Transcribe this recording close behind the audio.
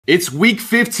It's week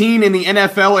 15 in the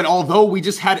NFL, and although we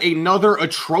just had another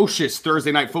atrocious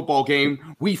Thursday night football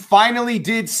game, we finally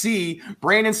did see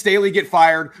Brandon Staley get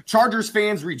fired. Chargers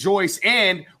fans rejoice,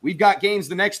 and we've got games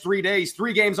the next 3 days.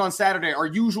 3 games on Saturday, our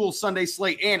usual Sunday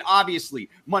slate, and obviously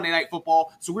Monday Night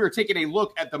Football. So we are taking a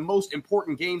look at the most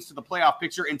important games to the playoff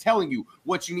picture and telling you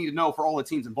what you need to know for all the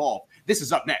teams involved. This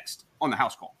is up next on the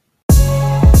House Call.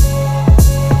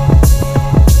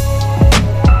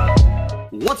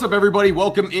 What's up, everybody?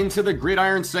 Welcome into the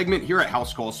Gridiron segment here at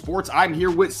Housecall Sports. I'm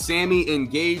here with Sammy and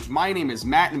Gage. My name is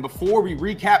Matt, and before we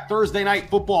recap Thursday night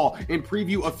football and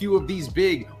preview a few of these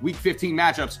big Week 15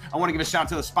 matchups, I want to give a shout out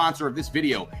to the sponsor of this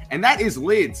video, and that is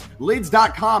Lids.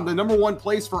 Lids.com, the #1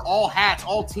 place for all hats,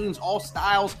 all teams, all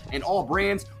styles, and all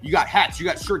brands. You got hats, you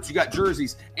got shirts, you got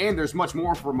jerseys, and there's much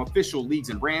more from official leagues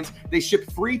and brands. They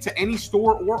ship free to any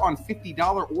store or on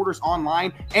 $50 orders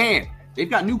online, and they've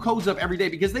got new codes up every day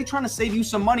because they're trying to save you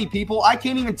some money, people. I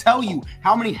can't even tell you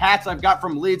how many hats I've got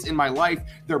from Lids in my life.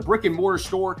 Their brick and mortar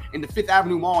store in the 5th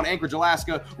Avenue Mall in Anchorage,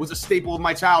 Alaska was a staple of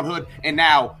my childhood, and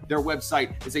now their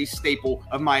website is a staple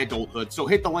of my adulthood. So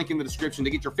hit the link in the description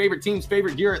to get your favorite team's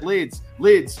favorite gear at Lids.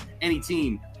 Lids, any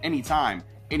team, anytime,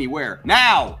 anywhere.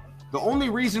 Now, the only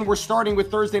reason we're starting with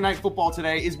Thursday night football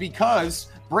today is because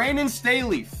Brandon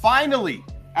Staley finally,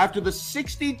 after the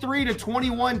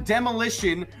 63-21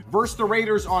 demolition versus the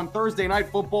Raiders on Thursday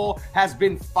Night Football, has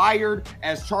been fired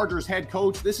as Chargers head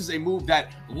coach. This is a move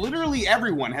that literally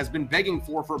everyone has been begging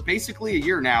for basically a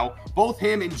year now. Both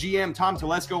him and GM Tom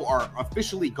Telesco are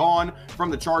officially gone from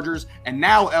the Chargers, and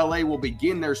now LA will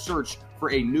begin their search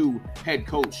for a new head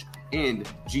coach and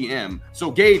GM. So,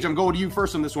 Gage, I'm going to you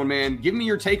first on this one, man. Give me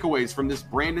your takeaways from this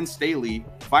Brandon Staley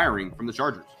firing from the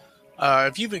Chargers.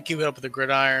 If you've been keeping up with the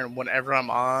Gridiron, whenever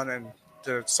I'm on and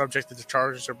the subject of the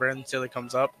Chargers or Brandon Staley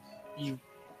comes up, you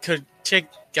could take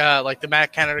like the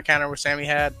Matt Canada counter where Sammy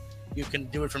had. You can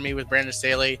do it for me with Brandon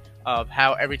Staley of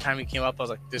how every time he came up, I was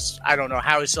like, this, I don't know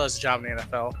how he still has a job in the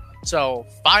NFL. So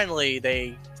finally,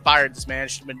 they fired this man.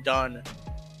 It should have been done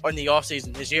in the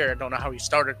offseason this year. I don't know how he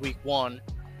started week 1,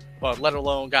 but let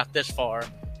alone got this far.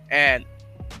 And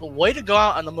the way to go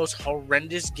out on the most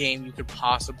horrendous game you could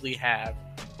possibly have.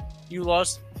 You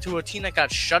lost to a team that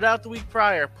got shut out the week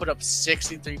prior, put up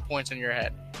 63 points in your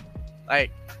head.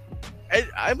 Like,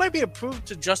 it might be a proof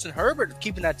to Justin Herbert of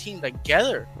keeping that team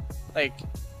together. Like,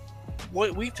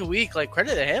 week to week, like,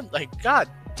 credit to him. Like, god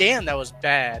damn, that was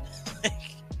bad.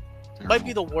 Like, might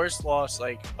be the worst loss,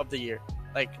 like, of the year.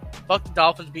 Like, fuck the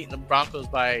Dolphins beating the Broncos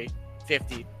by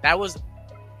 50. That was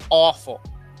awful.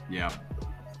 Yeah.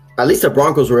 At least the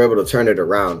Broncos were able to turn it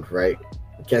around, right?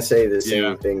 You can't say the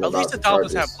same thing. At least the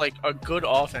Dolphins have like a good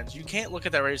offense. You can't look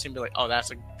at that Raiders team and be like, "Oh, that's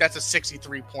a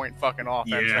 63-point fucking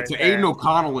offense." Yeah, right Aiden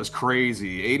O'Connell is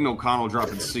crazy. Aiden O'Connell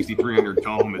dropping 63 on your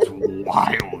dome is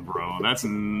wild, bro. That's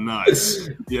nuts.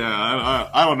 Yeah,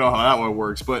 I don't know how that one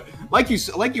works, but like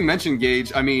you mentioned,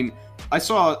 Gage. I mean, I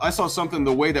saw something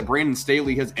the way that Brandon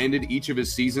Staley has ended each of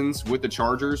his seasons with the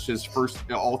Chargers, his first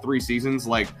all 3 seasons.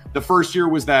 Like the first year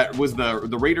was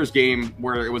the Raiders game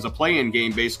where it was a play-in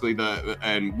game, basically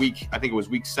I think it was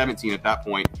week 17 at that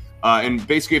point. And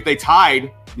basically if they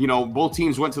tied, both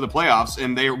teams went to the playoffs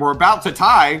and they were about to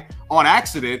tie on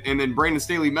accident. And then Brandon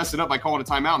Staley messed it up by calling a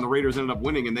timeout and the Raiders ended up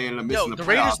winning and they ended up missing the playoffs.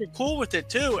 Raiders were cool with it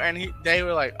too. And they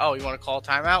were like, "Oh, you want to call a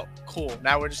timeout? Cool.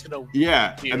 Now we're just going to."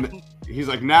 Yeah. And he's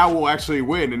like, now we'll actually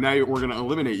win, and now we're going to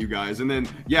eliminate you guys. And then,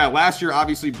 last year,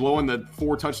 obviously blowing the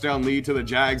 4-touchdown lead to the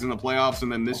Jags in the playoffs,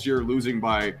 and then this year losing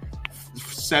by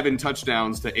 7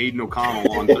 touchdowns to Aiden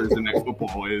O'Connell on Thursday Night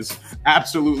Football is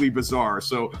absolutely bizarre.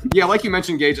 So, like you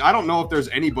mentioned, Gage, I don't know if there's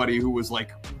anybody who was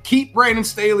like, keep Brandon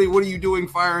Staley, what are you doing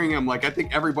firing him? Like, I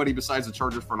think everybody besides the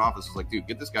Chargers front office was like, dude,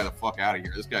 get this guy the fuck out of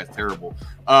here. This guy's terrible.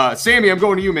 Sammy, I'm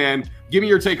going to you, man. Give me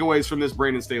your takeaways from this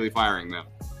Brandon Staley firing, man.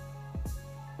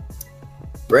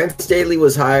 Brandon Staley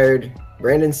was hired in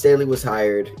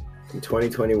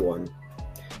 2021.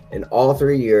 In all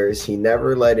 3 years, he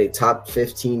never led a top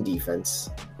 15 defense.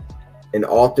 In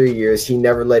all 3 years, he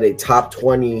never led a top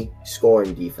 20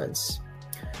 scoring defense.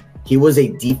 He was a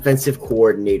defensive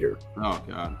coordinator. Oh,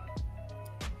 God.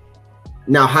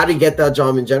 Now, how to get that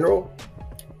job in general?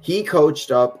 He coached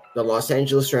up the Los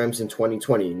Angeles Rams in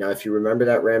 2020. Now, if you remember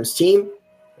that Rams team,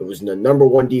 it was the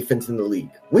 #1 defense in the league.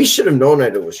 We should have known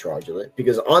that it was fraudulent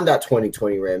because on that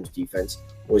 2020 Rams defense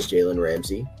was Jalen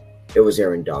Ramsey. It was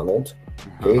Aaron Donald.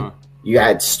 Okay? You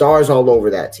had stars all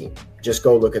over that team. Just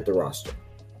go look at the roster.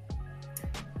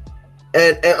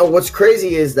 And what's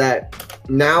crazy is that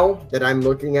now that I'm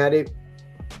looking at it,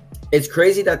 it's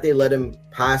crazy that they let him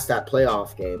pass that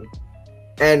playoff game.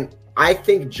 And I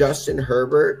think Justin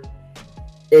Herbert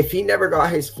if he never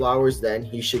got his flowers then,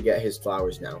 he should get his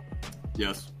flowers now.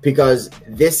 Yes. Because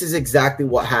this is exactly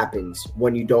what happens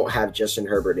when you don't have Justin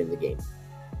Herbert in the game.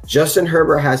 Justin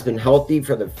Herbert has been healthy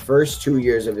for the first 2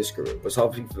 years of his career, was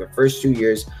healthy for the first 2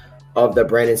 years of the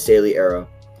Brandon Staley era.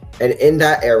 And in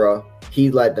that era, he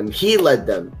led them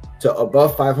to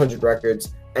above 500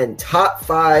 records and top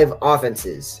 5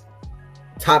 offenses,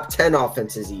 top 10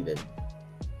 offenses even.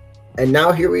 And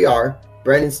now here we are,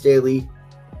 Brandon Staley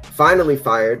finally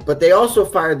fired, but they also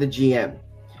fired the GM.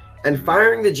 And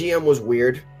firing the GM was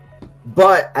weird,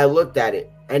 but I looked at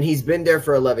it, and he's been there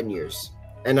for 11 years.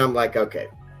 And I'm like, okay.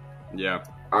 Yeah.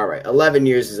 All right, 11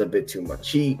 years is a bit too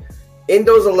much. In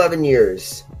those 11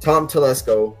 years, Tom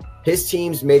Telesco, his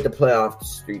teams made the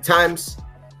playoffs 3 times.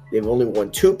 They've only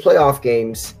won 2 playoff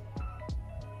games.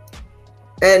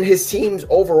 And his teams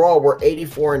overall were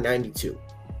 84 and 92.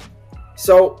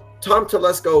 So Tom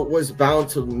Telesco was bound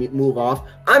to move off.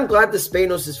 I'm glad the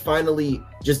Spanos is finally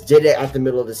just did it at the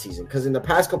middle of the season, because in the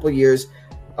past couple of years,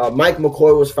 Mike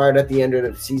McCoy was fired at the end of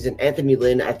the season, Anthony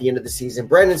Lynn at the end of the season,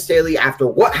 Brandon Staley after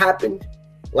what happened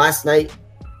last night.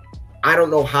 I don't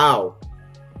know how.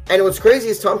 And what's crazy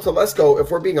is Tom Telesco,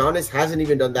 if we're being honest, hasn't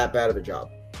even done that bad of a job,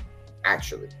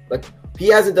 actually. Like, he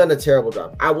hasn't done a terrible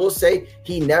job. I will say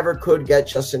he never could get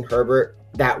Justin Herbert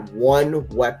that one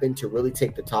weapon to really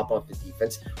take the top off the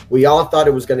defense. We all thought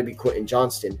it was going to be Quentin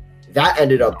Johnston. That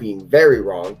ended up being very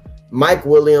wrong. Mike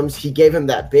Williams, he gave him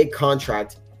that big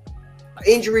contract.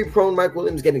 Injury-prone Mike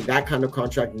Williams getting that kind of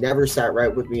contract never sat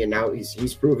right with me, and now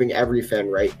he's proving every fan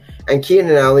right. And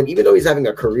Keenan Allen, even though he's having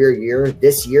a career year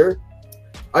this year,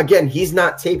 again, he's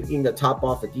not taking the top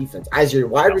off the defense. As your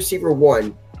wide receiver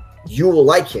 1, you will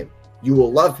like him. You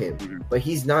will love him, but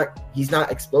he's not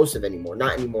explosive anymore.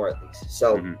 Not anymore, at least.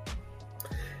 So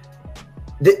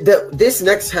this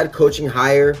next head coaching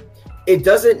hire, it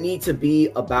doesn't need to be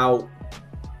about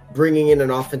bringing in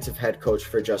an offensive head coach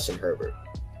for Justin Herbert.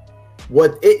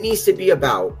 What it needs to be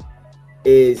about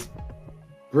is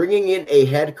bringing in a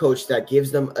head coach that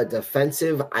gives them a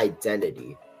defensive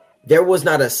identity. There was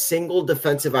not a single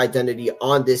defensive identity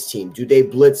on this team. Do they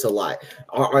blitz a lot?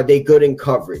 Are they good in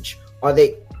coverage?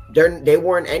 They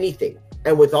weren't anything.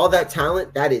 And with all that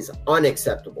talent, that is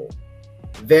unacceptable.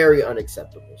 Very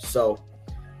unacceptable. So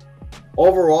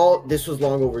overall, this was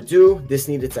long overdue. This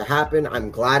needed to happen.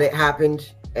 I'm glad it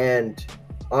happened. And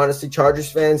honestly, Chargers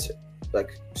fans,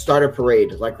 start a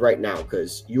parade right now,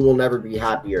 because you will never be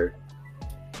happier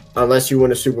unless you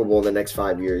win a Super Bowl in the next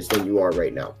 5 years than you are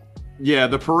right now. Yeah,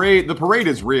 the parade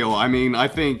is real. I mean, I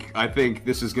think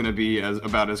this is going to be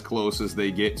about as close as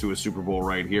they get to a Super Bowl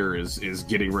right here is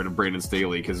getting rid of Brandon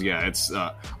Staley, because it's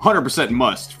 100%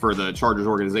 must for the Chargers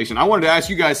organization. I wanted to ask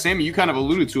you guys, Sammy, you kind of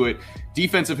alluded to it.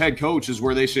 Defensive head coach is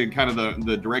where they should kind of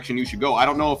the direction you should go. I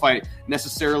don't know if I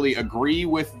necessarily agree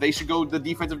with they should go the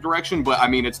defensive direction, but I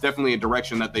mean, it's definitely a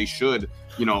direction that they should,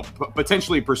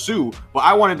 potentially pursue. But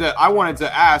I wanted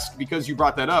to ask, because you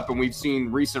brought that up, and we've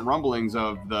seen recent rumblings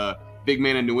of the big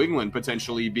man in New England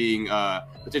potentially being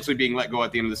let go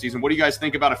at the end of the season. What do you guys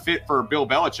think about a fit for Bill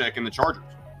Belichick and the Chargers?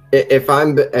 If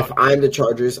I'm the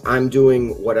Chargers, I'm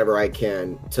doing whatever I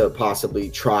can to possibly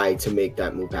try to make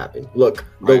that move happen. Look,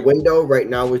 the window right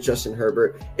now with Justin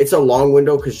Herbert, it's a long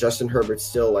window, because Justin Herbert's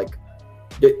still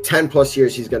 10 plus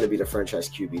years he's going to be the franchise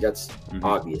QB. That's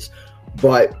obvious.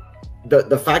 But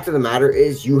the fact of the matter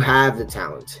is, you have the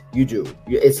talent. You do.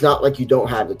 It's not like you don't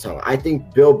have the talent. I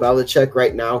think Bill Belichick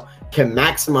right now can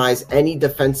maximize any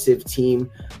defensive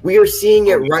team. We are seeing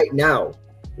it right now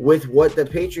with what the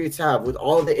Patriots have, with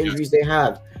all the injuries they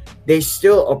have. They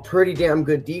still a pretty damn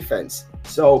good defense.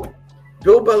 So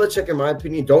Bill Belichick, in my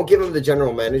opinion, don't give him the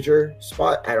general manager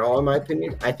spot at all, in my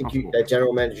opinion. I think that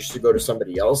general manager should go to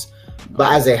somebody else.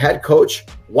 But as a head coach,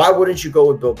 why wouldn't you go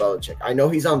with Bill Belichick? I know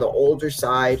he's on the older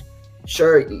side.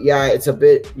 Sure, yeah, it's a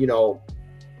bit,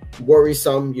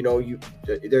 worrisome.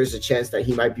 There's a chance that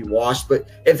he might be washed. But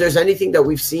if there's anything that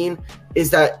we've seen,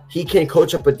 is that he can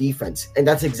coach up a defense. And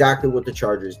that's exactly what the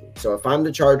Chargers need. So if I'm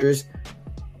the Chargers,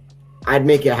 I'd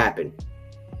make it happen.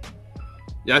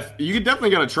 Yeah, you definitely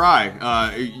got to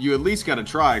try. You at least got to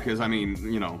try, because, I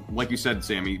mean, like you said,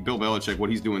 Sammy, Bill Belichick,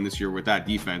 what he's doing this year with that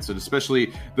defense, and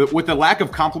especially with the lack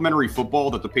of complementary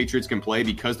football that the Patriots can play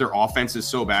because their offense is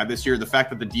so bad this year, the fact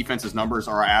that the defense's numbers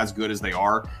are as good as they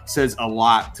are says a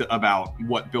lot about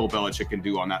what Bill Belichick can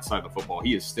do on that side of the football.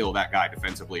 He is still that guy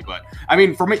defensively. But, I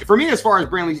mean, for me as far as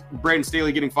Brandon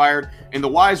Staley getting fired, in the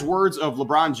wise words of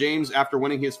LeBron James after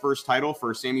winning his first title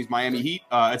for Sammy's Miami Heat,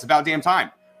 it's about damn time.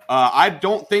 I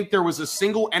don't think there was a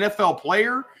single NFL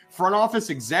player, front office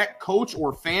exec, coach,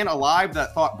 or fan alive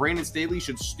that thought Brandon Staley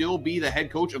should still be the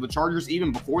head coach of the Chargers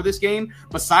even before this game,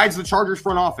 besides the Chargers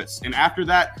front office. And after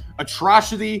that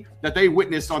atrocity that they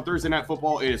witnessed on Thursday Night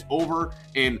Football, it is over.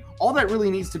 And all that really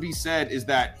needs to be said is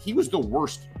that he was the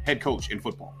worst head coach in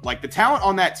football. Like, the talent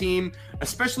on that team,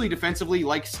 especially defensively,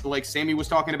 like Sammy was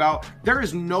talking about, there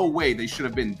is no way they should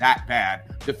have been that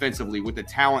bad defensively with the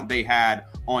talent they had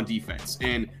on defense.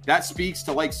 And that speaks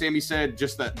to, like Sammy said,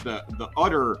 just the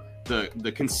utter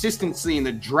the consistency and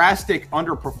the drastic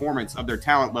underperformance of their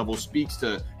talent level speaks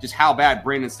to just how bad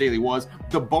Brandon Staley was.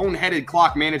 The boneheaded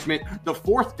clock management, the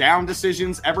fourth down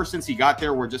decisions ever since he got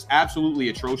there were just absolutely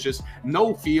atrocious.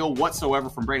 No feel whatsoever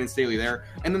from Brandon Staley there.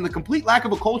 And then the complete lack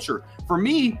of a culture. For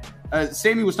me,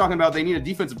 Sammy was talking about they need a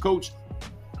defensive coach.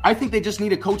 I think they just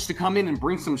need a coach to come in and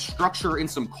bring some structure and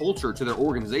some culture to their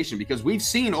organization, because we've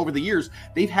seen over the years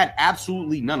they've had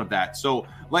absolutely none of that. So,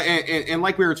 and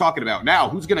like we were talking about, now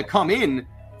who's going to come in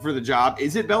for the job?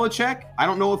 Is it Belichick? I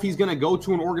don't know if he's going to go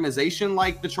to an organization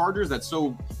like the Chargers that's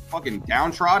so fucking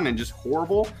downtrodden and just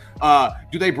horrible.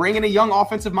 Do they bring in a young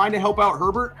offensive mind to help out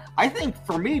Herbert? I think,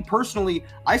 for me personally,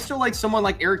 I still like someone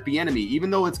like Eric Bieniemy,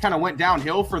 even though it's kind of went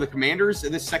downhill for the Commanders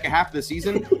in this second half of the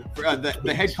season.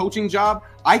 The head coaching job,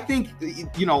 I think,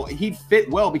 he'd fit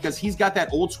well because he's got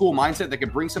that old school mindset that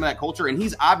could bring some of that culture, and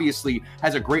he's obviously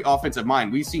has a great offensive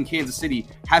mind. We've seen Kansas City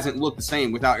hasn't looked the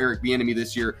same without Eric Bieniemy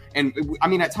this year, and I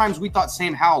mean, at times we thought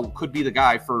Sam Howell could be the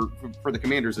guy for the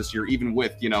Commanders this year, even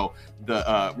with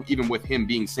even with him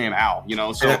being Sam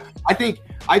Howell. So I think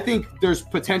there's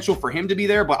potential for him to be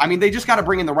there, but I mean, they just got to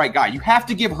bring in the right guy. You have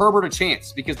to give Herbert a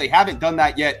chance because they haven't done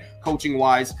that yet coaching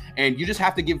wise, and you just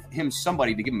have to give him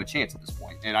somebody to give him a chance at this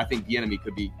point. And I think Bieniemy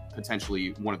could be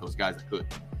potentially one of those guys that could.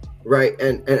 Right.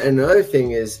 And another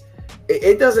thing is,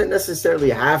 it doesn't necessarily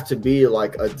have to be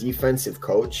like a defensive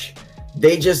coach.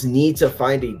 They just need to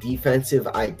find a defensive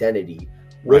identity.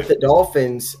 With the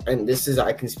Dolphins, and this is,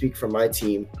 I can speak for my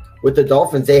team, with the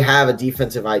Dolphins, they have a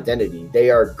defensive identity. They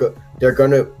are good. They're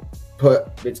going to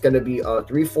it's going to be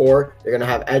 3-4. They're going to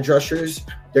have edge rushers.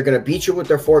 They're going to beat you with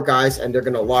their 4 guys, and they're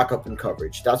going to lock up in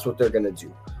coverage. That's what they're going to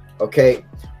do. Okay.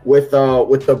 With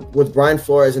Brian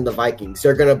Flores and the Vikings,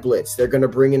 they're going to blitz. They're going to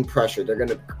bring in pressure. They're going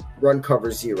to run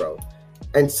cover 0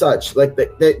 and such. Like,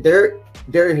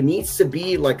 there needs to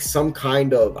be like some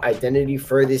kind of identity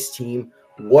for this team.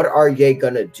 What are they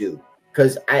going to do?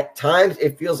 Because at times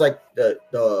it feels like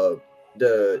the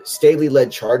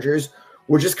Staley-led Chargers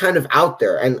were just kind of out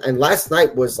there. And last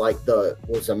night was like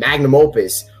was a magnum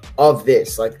opus of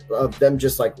this, like of them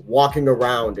just like walking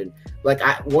around. And like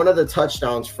one of the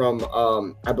touchdowns from,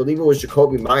 I believe it was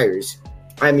Jacoby Myers.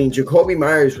 I mean, Jacoby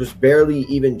Myers was barely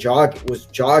even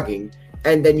jogging.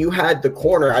 And then you had the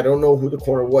corner. I don't know who the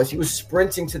corner was. He was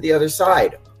sprinting to the other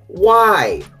side.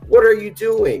 Why? What are you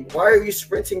doing? Why are you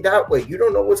sprinting that way? You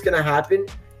don't know what's going to happen.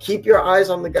 Keep your eyes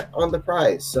on the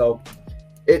prize. So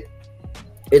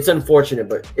it's unfortunate,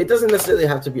 but it doesn't necessarily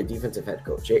have to be a defensive head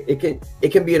coach. It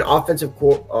can be an offensive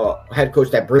head coach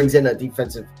that brings in a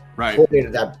defensive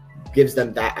coordinator that gives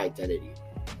them that identity.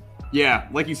 Yeah,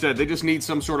 like you said, they just need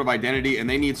some sort of identity and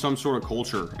they need some sort of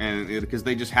culture, and because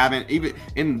they just haven't, even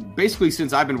in basically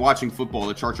since I've been watching football,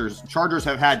 the Chargers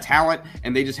have had talent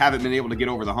and they just haven't been able to get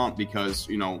over the hump because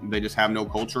they just have no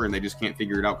culture and they just can't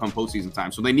figure it out come postseason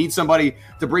time. So they need somebody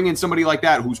to bring in, somebody like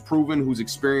that who's proven, who's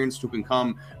experienced, who can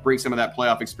come bring some of that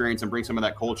playoff experience and bring some of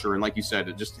that culture. And like you said,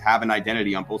 to just have an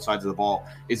identity on both sides of the ball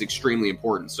is extremely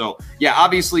important. So yeah,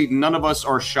 obviously none of us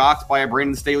are shocked by a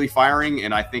Brandon Staley firing,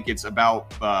 and I think it's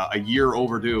about a year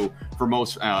overdue for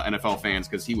most NFL fans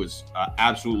because he was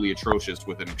absolutely atrocious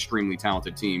with an extremely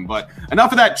talented team. But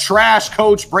enough of that trash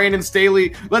coach Brandon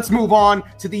Staley. Let's move on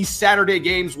to these Saturday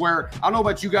games where, I don't know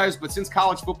about you guys, but since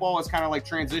college football is kind of like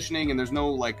transitioning and there's no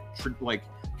like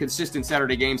consistent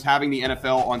Saturday games, having the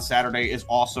NFL on Saturday is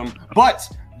awesome. But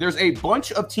there's a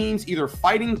bunch of teams either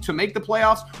fighting to make the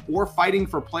playoffs or fighting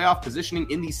for playoff positioning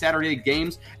in these Saturday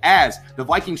games, as the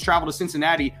Vikings travel to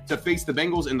Cincinnati to face the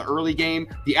Bengals in the early game.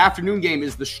 The afternoon game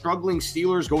is the struggling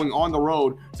Steelers going on the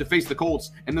road to face the Colts.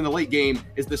 And then the late game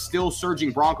is the still surging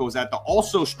Broncos at the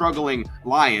also struggling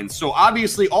Lions. So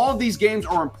obviously all of these games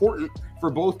are important for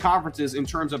both conferences in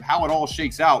terms of how it all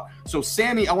shakes out. So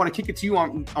Sammy, I want to kick it to you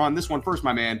on this one first,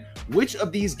 my man. Which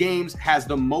of these games has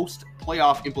the most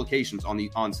playoff implications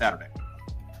on Saturday?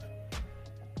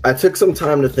 I took some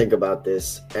time to think about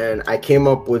this, and I came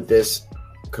up with this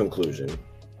conclusion.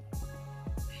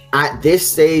 At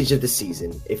this stage of the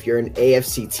season, if you're an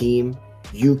AFC team,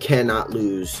 you cannot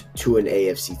lose to an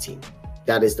AFC team.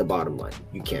 That is the bottom line.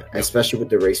 You can't, especially with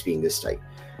the race being this tight.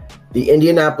 The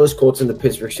Indianapolis Colts and the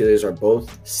Pittsburgh Steelers are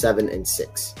both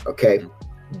 7-6. Okay,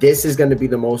 this is going to be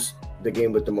the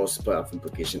game with the most playoff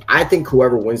implication. I think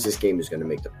whoever wins this game is going to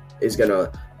make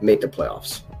the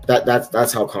playoffs.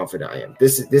 That's how confident I am.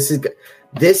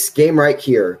 This game right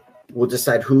here will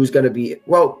decide who's going to be,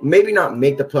 well, maybe not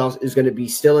make the playoffs, is going to be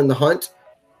still in the hunt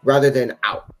rather than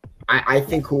out. I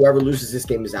think whoever loses this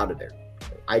game is out of there.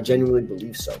 I genuinely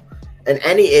believe so. And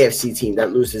any AFC team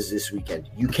that loses this weekend,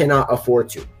 you cannot afford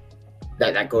to.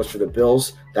 That goes for the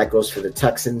Bills. That goes for the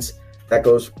Texans. That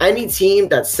goes any team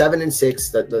that's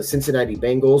 7-6, that the Cincinnati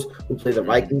Bengals who play the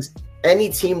Vikings, any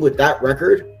team with that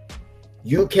record,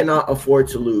 you cannot afford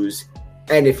to lose.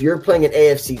 And if you're playing an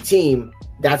AFC team,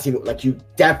 that's even like you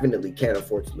definitely can't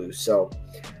afford to lose. So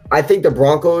I think the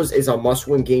Broncos is a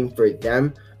must-win game for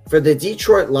them. For the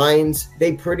Detroit Lions,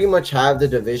 they pretty much have the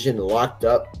division locked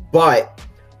up. But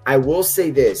I will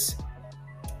say this,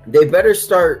 they better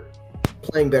start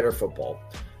playing better football,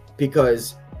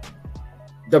 because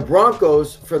the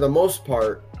Broncos, for the most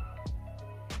part,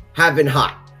 have been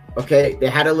hot. Okay, they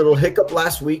had a little hiccup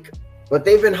last week, but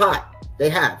they've been hot. They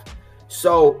have.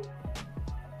 So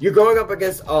you're going up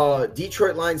against a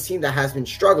Detroit Lions team that has been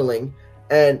struggling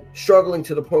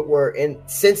to the point where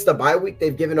since the bye week,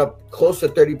 they've given up close to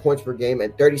 30 points per game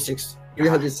and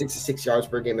 366 yards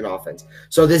per game in offense.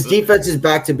 So this defense is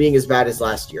back to being as bad as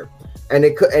last year. And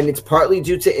it's partly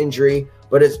due to injury,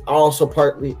 but it's also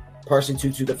partially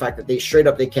due to the fact that they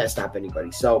can't stop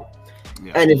anybody. So,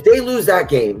 and if they lose that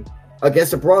game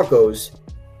against the Broncos,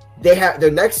 they have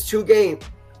their next two games.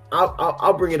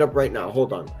 I'll bring it up right now.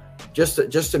 Hold on, just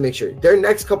to make sure. Their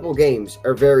next couple of games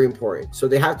are very important. So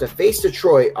they have to face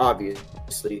Detroit,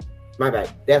 obviously. My bad.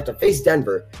 They have to face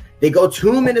Denver. They go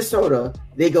to Minnesota.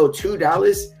 They go to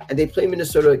Dallas, and they play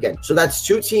Minnesota again. So that's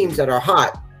two teams that are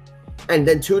hot, and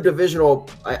then a divisional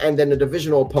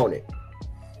opponent.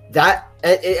 That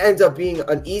it ends up being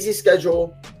an easy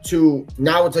schedule to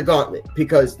now it's a gauntlet,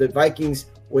 because the Vikings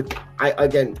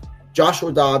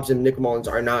Joshua Dobbs and Nick Mullins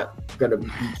are not going to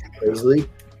beat you easily,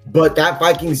 but that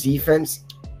Vikings defense,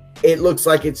 it looks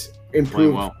like it's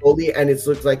improved fully, and it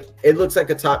looks like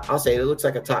a top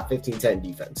 15-10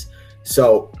 defense.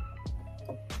 So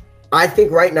I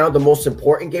think right now the most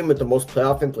important game with the most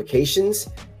playoff implications,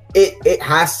 it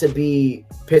has to be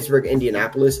Pittsburgh,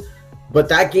 Indianapolis. But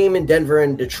that game in Denver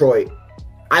and Detroit,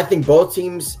 I think both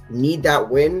teams need that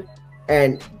win.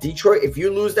 And Detroit, if you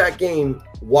lose that game,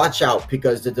 watch out,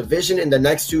 because the division in the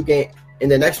next 3 games,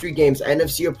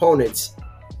 NFC opponents,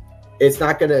 it's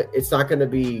not gonna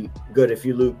be good if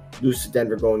you lose to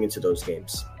Denver going into those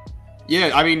games.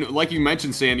 Yeah, I mean, like you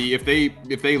mentioned, Sammy, if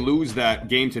they lose that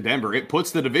game to Denver, it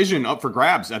puts the division up for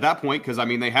grabs at that point, because I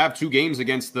mean they have 2 games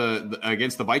against the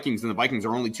Vikings, and the Vikings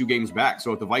are only 2 games back.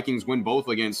 So if the Vikings win both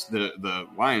against the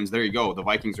Lions, there you go. The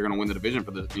Vikings are going to win the division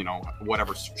for the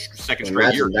whatever second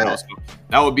straight year. So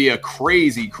that would be a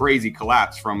crazy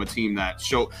collapse from a team that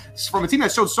showed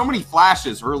so many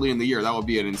flashes early in the year. That would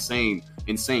be an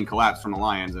insane collapse from the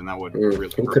Lions, and that would really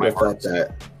hurt my heart.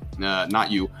 That?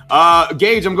 Not you.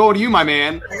 Gage, I'm going to you, my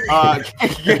man.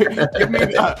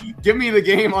 Give me the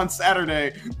game on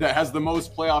Saturday that has the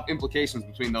most playoff implications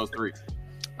between those 3.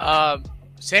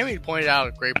 Sammy pointed out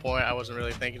a great point. I wasn't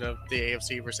really thinking of the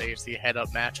AFC versus AFC head-up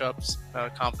matchups,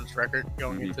 conference record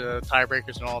going into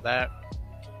tiebreakers and all that.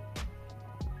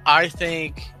 I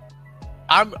think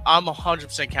I'm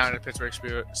 100% counting the Pittsburgh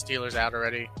Steelers out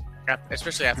already,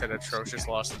 especially after that atrocious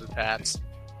loss to the Pats.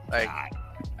 Like,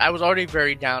 I was already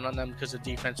very down on them because the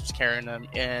defense was carrying them,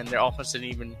 and their offense didn't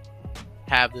even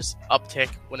have this uptick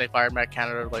when they fired Matt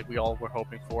Canada like we all were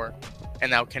hoping for. And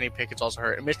now Kenny Pickett's also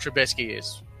hurt. And Mitch Trubisky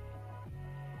is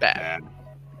bad.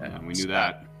 Yeah, we knew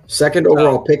that. Second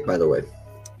overall pick, by the way.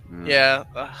 Yeah.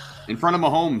 In front of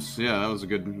Mahomes. Yeah, that was a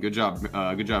good job.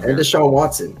 Good job. And Deshaun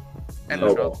Watson. And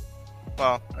the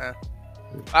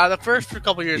first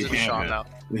couple years of Deshaun, though.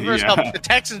 The first couple, the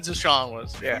Texans Deshaun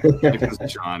was. Yeah.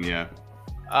 Deshaun, yeah.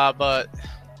 But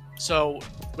so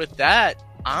with that,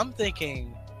 I'm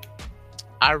thinking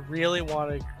I really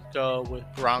want to go with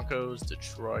Broncos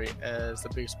Detroit as the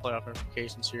biggest playoff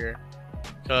implications here,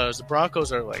 because the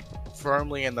Broncos are like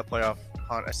firmly in the playoff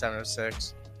hunt at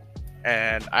 7-6,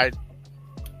 and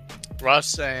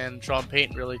Russ and Sean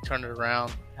Payton really turned it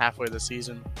around halfway the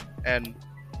season, and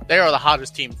they are the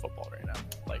hottest team in football right now.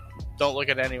 Like, don't look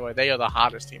at it anyway. They are the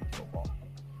hottest team in football.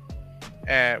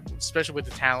 And especially with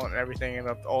the talent and everything and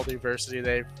all the adversity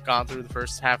they've gone through the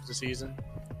first half of the season,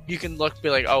 you can be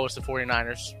like, oh, it's the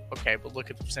 49ers. Okay, but look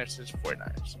at the percentage of the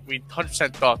 49ers. We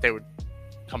 100% thought they would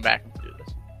come back and do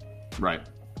this. Right.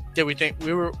 Did we think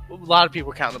a lot of people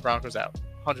were counting the Broncos out?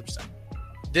 100%.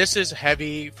 This is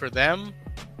heavy for them,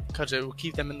 because it will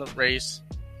keep them in the race.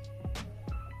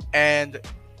 And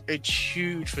it's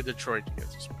huge for Detroit to get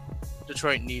this win.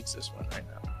 Detroit needs this win right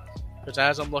now. Because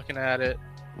as I'm looking at it,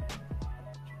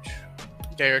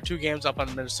 they are 2 games up on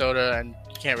Minnesota, and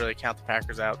you can't really count the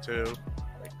Packers out, too.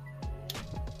 Like,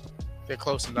 they're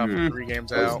close enough with 3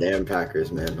 games out. Those damn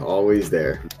Packers, man. Always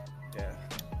there. Yeah.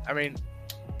 I mean,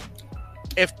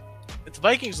 if the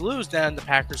Vikings lose, then the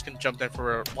Packers can jump in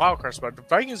for a wild card spot. The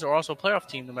Vikings are also a playoff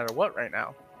team no matter what right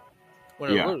now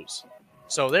when they lose.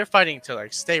 So they're fighting to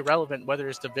stay relevant, whether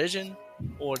it's division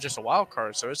or just a wild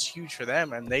card. So it's huge for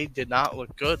them, and they did not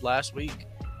look good last week.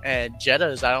 And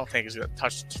Jettas, I don't think is going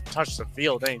to touch the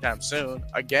field anytime soon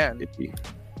again.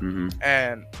 Mm-hmm.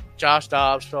 And Josh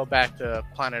Dobbs fell back to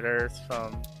planet Earth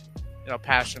from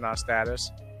astronaut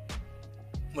status,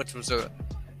 which was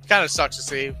kind of sucks to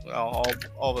see. All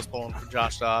of us pulling for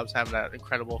Josh Dobbs having that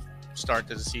incredible start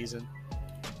to the season,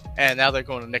 and now they're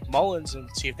going to Nick Mullins and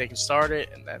see if they can start it,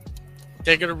 and then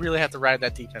they're going to really have to ride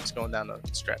that defense going down the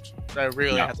stretch. They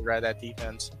really have to ride that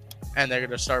defense, and they're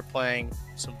going to start playing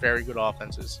some very good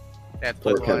offenses. They have to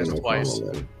play the Lions twice,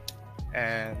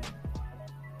 and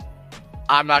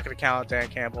I'm not going to count out Dan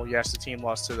Campbell. Yes, the team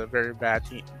lost to the very bad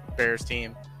Bears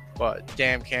team, but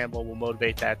Dan Campbell will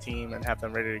motivate that team and have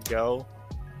them ready to go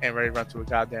and ready to run through a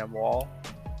goddamn wall,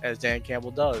 as Dan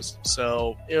Campbell does.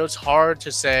 So it was hard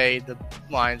to say the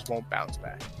Lions won't bounce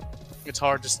back. It's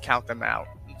hard to count them out.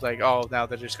 It's like, oh, now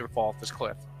they're just going to fall off this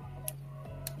cliff.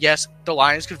 Yes, the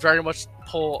Lions could very much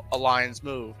pull a Lions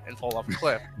move and fall off a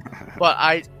cliff. But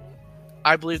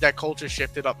I believe that culture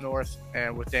shifted up north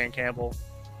and with Dan Campbell.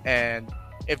 And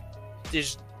if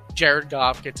Jared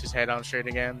Goff gets his head on straight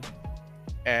again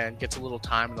and gets a little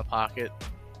time in the pocket,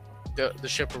 the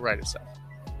ship will right itself.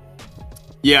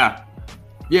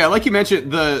 Yeah, like you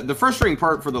mentioned, the frustrating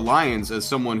part for the Lions, as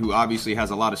someone who obviously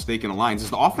has a lot of stake in the Lions, is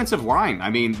the offensive line. I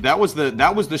mean, that was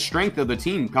the strength of the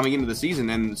team coming into the season,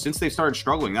 and since they started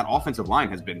struggling, that offensive line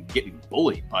has been getting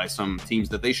bullied by some teams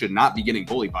that they should not be getting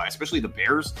bullied by, especially the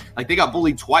Bears. Like, they got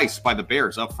bullied twice by the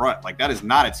Bears up front. Like, that is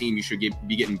not a team you should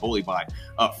be getting bullied by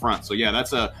up front. So yeah,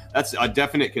 that's a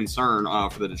definite concern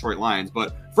for the Detroit Lions.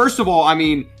 But first of all, I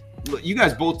mean, you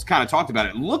guys both kind of talked about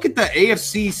it. Look at the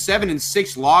AFC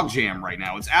 7-6 logjam right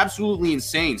now. It's absolutely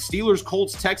insane. Steelers,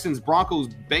 Colts, Texans, Broncos,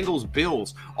 Bengals,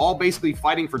 Bills, all basically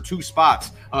fighting for 2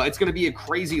 spots. It's going to be a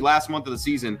crazy last month of the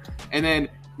season. And then,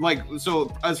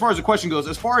 so as far as the question goes,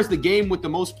 as far as the game with the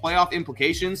most playoff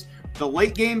implications, the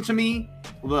late game to me,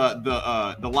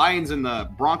 the Lions and the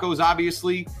Broncos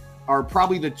obviously are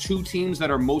probably the 2 teams that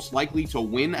are most likely to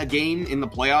win a game in the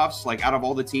playoffs. Like, out of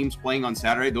all the teams playing on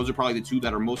Saturday, those are probably the 2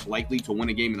 that are most likely to win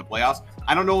a game in the playoffs.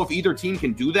 I don't know if either team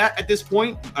can do that at this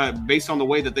point, based on the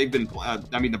way that they've been.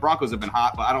 I mean, the Broncos have been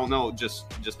hot, but I don't know just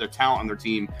their talent on their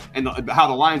team and how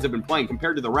the Lions have been playing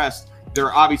compared to the rest.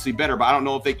 They're obviously better, but I don't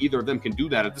know if either of them can do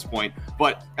that at this point.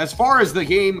 But as far as the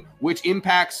game which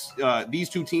impacts these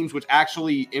 2 teams, which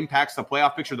actually impacts the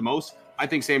playoff picture the most, I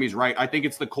think Sammy's right. I think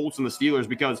it's the Colts and the Steelers,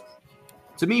 because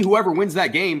to me, whoever wins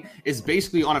that game is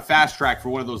basically on a fast track for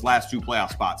one of those last 2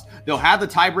 playoff spots. They'll have the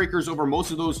tiebreakers over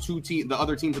most of those the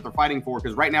other teams that they're fighting for,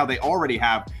 because right now they already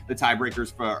have the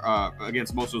tiebreakers for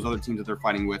against most of those other teams that they're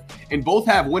fighting with. And both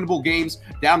have winnable games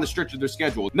down the stretch of their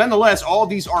schedule. Nonetheless, all of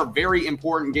these are very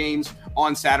important games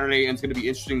on Saturday, and it's going to be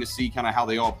interesting to see kind of how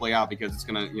they all play out, because it's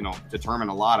going to determine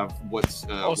a lot of what's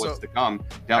to come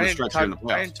down the stretch here in the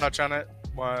playoffs. I didn't touch on it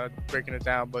while breaking it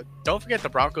down, but don't forget the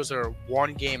Broncos are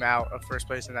 1 game out of first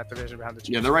place in that division behind the Chiefs.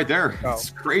 Yeah, they're right there. So it's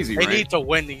crazy, They need to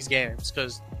win these games,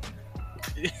 because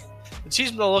the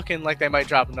Chiefs are looking like they might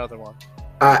drop another one.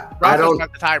 I don't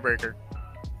got the tiebreaker.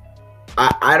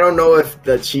 I don't know if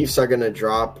the Chiefs are going to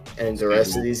drop in the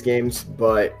rest of these games,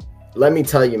 but let me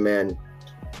tell you, man,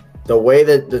 the way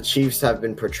that the Chiefs have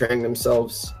been portraying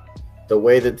themselves, the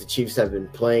way that the Chiefs have been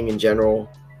playing in general,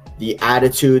 the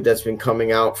attitude that's been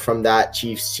coming out from that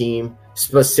Chiefs team,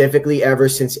 specifically ever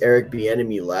since Eric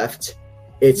Bieniemy left,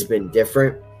 it's been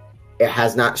different. It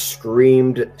has not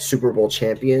screamed Super Bowl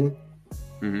champion.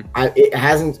 Mm-hmm. It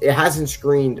hasn't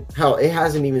screamed, hell, it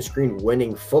hasn't even screamed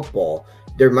winning football.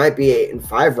 There might be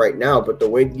 8-5 right now, but the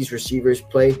way these receivers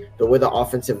play, the way the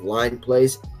offensive line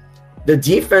plays, the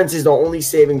defense is the only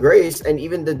saving grace, and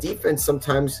even the defense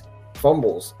sometimes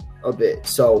fumbles a bit.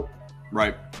 So,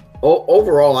 right.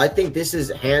 Overall, I think this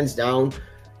is hands down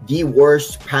the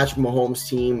worst Patrick Mahomes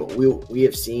team we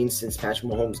have seen since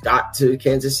Patrick Mahomes got to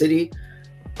Kansas City.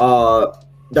 The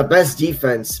best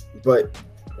defense, but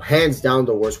hands down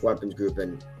the worst weapons group.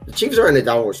 And the Chiefs are in a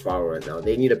downward spiral right now.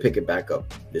 They need to pick it back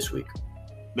up this week.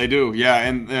 They do, yeah,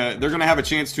 and they're going to have a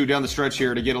chance to down the stretch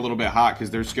here to get a little bit hot because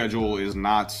their schedule is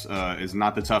not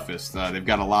the toughest. They've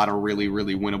got a lot of really,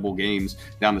 really winnable games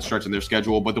down the stretch in their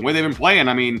schedule. But the way they've been playing,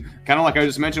 I mean, kind of like I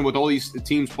just mentioned with all these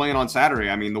teams playing on Saturday,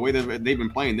 I mean, the way they've been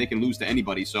playing, they can lose to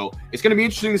anybody. So it's going to be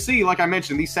interesting to see. Like I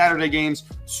mentioned, these Saturday games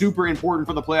super important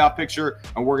for the playoff picture,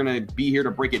 and we're going to be here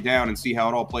to break it down and see how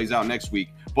it all plays out next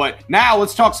week. But now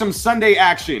let's talk some Sunday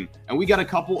action. And we got a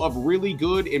couple of really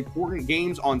good, important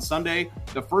games on Sunday.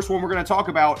 The first one we're going to talk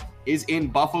about is in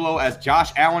Buffalo as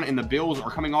Josh Allen and the Bills are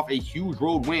coming off a huge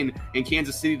road win in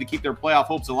Kansas City to keep their playoff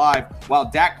hopes alive, while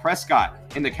Dak Prescott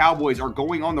and the Cowboys are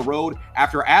going on the road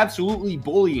after absolutely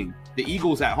bullying the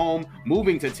Eagles at home,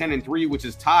 moving to 10-3, which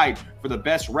is tied for the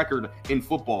best record in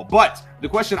football. But the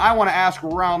question I want to ask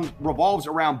revolves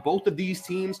around both of these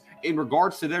teams in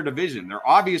regards to their division. They're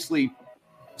obviously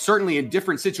certainly in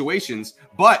different situations,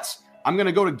 but I'm going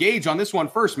to go to Gage on this one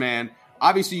first, man.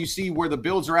 Obviously, you see where the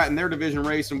Bills are at in their division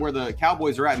race and where the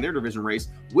Cowboys are at in their division race.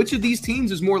 Which of these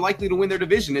teams is more likely to win their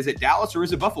division? Is it Dallas or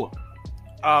is it Buffalo?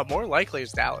 More likely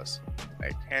is Dallas,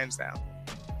 like hands down.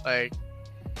 Like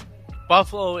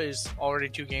Buffalo is already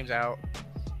 2 games out,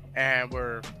 and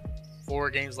we're 4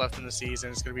 games left in the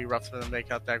season. It's going to be rough for them to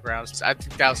make up that ground. I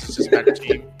think Dallas is just a better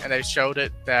team, and they showed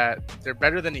it that they're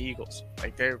better than the Eagles.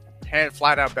 Like they're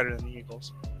flat out better than the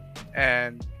Eagles,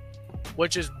 and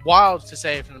which is wild to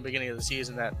say from the beginning of the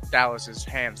season that Dallas is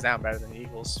hands down better than the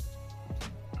Eagles,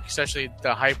 especially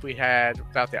the hype we had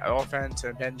about the offense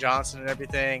and Ben Johnson and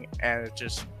everything, and it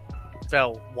just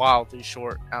fell wildly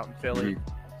short out in Philly.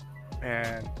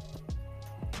 And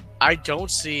I don't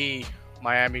see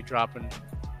Miami dropping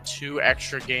 2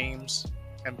 extra games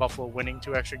and Buffalo winning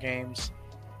 2 extra games.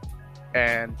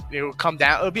 And it would come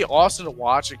down. It would be awesome to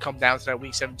watch. It come down to that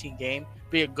Week 17 game.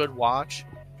 Be a good watch.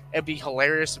 It'd be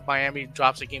hilarious if Miami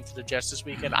drops a game to the Jets this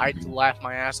weekend. I'd laugh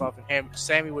my ass off, and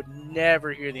Sammy would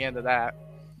never hear the end of that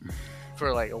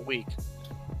for like a week.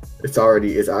 I've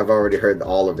already heard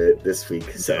all of it this week.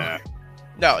 So yeah.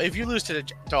 No, if you lose to the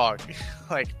dog,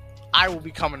 like I will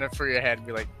be coming up for your head and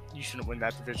be like, you shouldn't win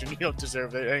that division. You don't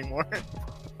deserve it anymore.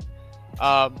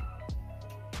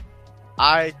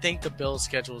 I think the Bills'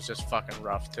 schedule is just fucking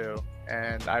rough too,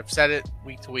 and I've said it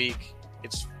week to week.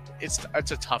 It's a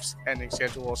tough ending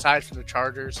schedule aside from the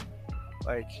Chargers,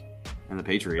 like and the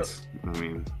Patriots.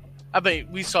 I mean,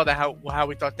 we saw that how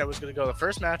we thought that was going to go the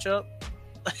first matchup.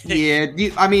 Yeah, do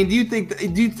you think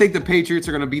the Patriots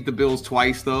are going to beat the Bills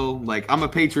twice though? Like I'm a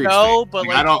Patriots fan. But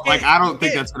I don't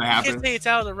think that's going to happen. You can't say it's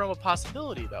out of the realm of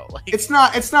possibility though. Like it's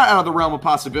not out of the realm of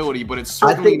possibility, but it's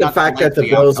certainly I think the fact that the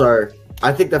Bills outcome.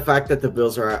 I think the fact that the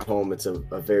Bills are at home, it's a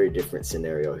very different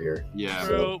scenario here. Yeah,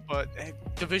 true, but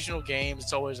divisional games,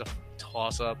 it's always a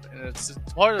toss-up, and it's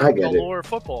part of the lore of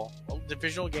football.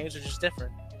 Divisional games are just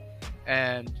different.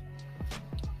 And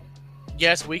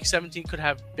yes, Week 17 could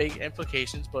have big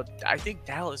implications, but I think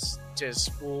Dallas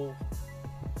just will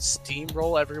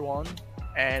steamroll everyone,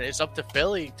 and it's up to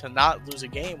Philly to not lose a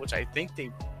game, which I think they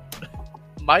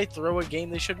might throw a game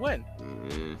they should win.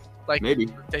 Like maybe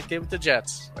they did with the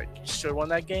Jets. Like you should have won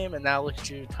that game, and now look at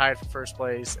you tied for first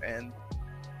place and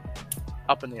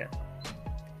up in the air.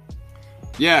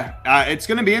 Yeah, it's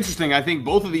going to be interesting. I think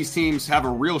both of these teams have a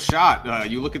real shot.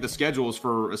 You look at the schedules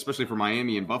especially for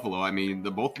Miami and Buffalo. I mean,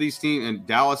 both of these teams, and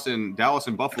Dallas and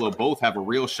Buffalo, both have a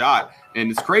real shot. And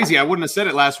it's crazy. I wouldn't have said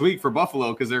it last week for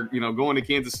Buffalo because they're going to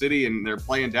Kansas City and they're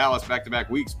playing Dallas back-to-back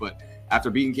weeks, but. After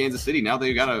beating Kansas City, now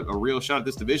they've got a real shot at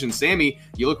this division. Sammy,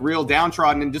 you look real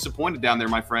downtrodden and disappointed down there,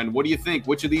 my friend. What do you think?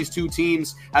 Which of these 2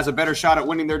 teams has a better shot at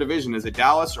winning their division? Is it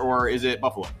Dallas or is it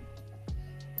Buffalo?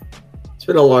 It's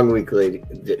been a long week,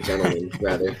 gentlemen,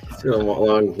 rather. It's been a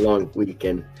long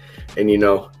weekend. And,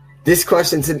 this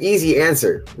question's an easy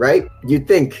answer, right? You'd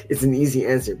think it's an easy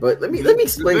answer. But let me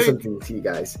explain something to you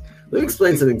guys.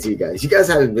 You guys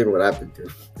haven't been what I've been through.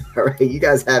 All right? You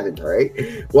guys haven't, all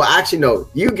right? Well, actually, no.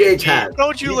 You, Gage, have.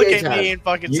 Don't you look at me and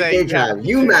fucking say. You, Gage, have.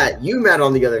 You, Matt,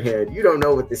 on the other hand, you don't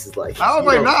know what this is like. How am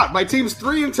I not? My team's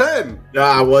 3-10.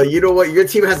 Well, you know what? Your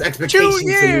team has expectations 2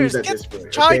 years. to lose at this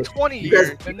point. Try 20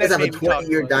 years. You guys have a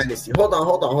 20-year dynasty. Hold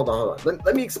on.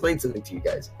 Let me explain something to you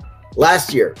guys.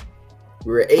 Last year,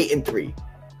 we were 8-3.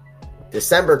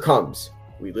 December comes,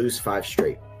 we lose 5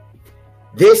 straight.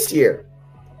 This year,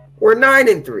 we're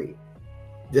 9-3.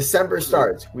 December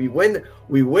starts, we win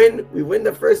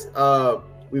the first.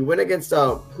 We win against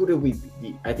who did we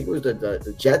beat? I think it was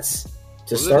the Jets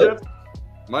to start.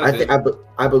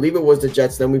 I believe it was the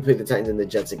Jets. Then we played the Titans and the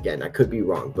Jets again. I could be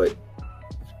wrong, but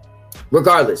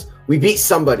regardless, we beat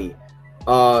somebody.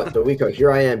 The week of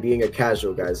here I am being a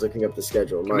casual, guys, looking up the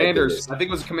schedule. Commanders. I think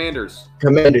it was Commanders.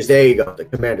 Commanders. There you go. The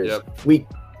Commanders. Yep.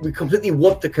 we completely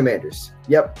whooped the Commanders.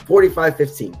 Yep,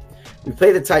 45-15. We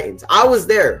played the Titans. I was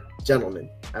there, gentlemen.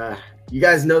 You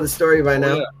guys know the story by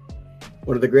now. Yeah.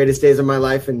 One of the greatest days of my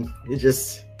life, and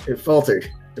it faltered.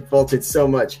 It faltered so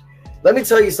much. Let me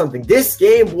tell you something. This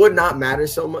game would not matter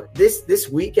so much. This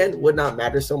weekend would not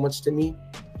matter so much to me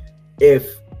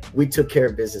if we took care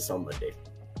of business on Monday.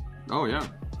 Oh, yeah.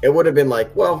 It would have been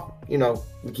like, well,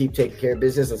 we keep taking care of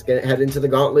business. Let's head into the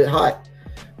gauntlet hot.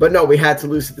 But no, we had to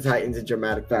lose to the Titans in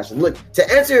dramatic fashion. Look,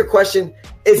 to answer your question,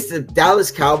 it's the Dallas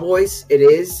Cowboys. It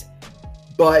is.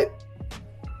 But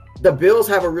the Bills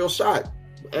have a real shot.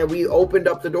 And we opened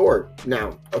up the door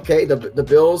now, okay? The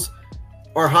Bills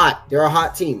are hot. They're a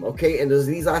hot team, okay? And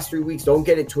these last 3 weeks, don't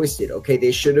get it twisted, okay?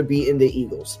 They should have beaten the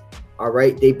Eagles, all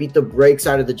right? They beat the brakes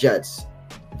out of the Jets.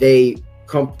 They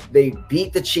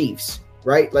beat the Chiefs,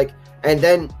 right? And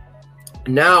then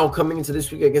now coming into this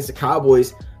week against the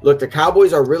Cowboys, look, the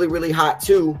Cowboys are really, really hot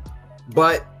too,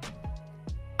 but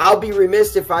I'll be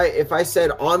remiss if I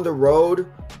said on the road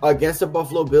against the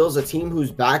Buffalo Bills, a team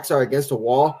whose backs are against a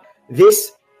wall,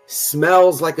 this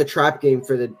smells like a trap game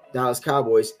for the Dallas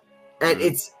Cowboys. And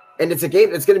it's a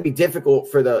game that's going to be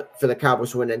difficult for the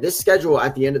Cowboys to win. And this schedule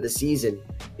at the end of the season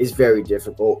is very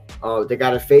difficult. They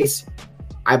got to face,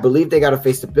 I believe they got to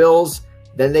face the Bills.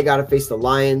 Then they got to face the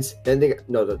Lions. Then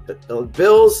the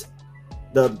Bills,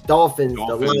 the Dolphins,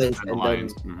 the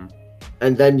Lions,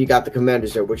 and then you got the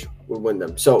Commanders there, which would win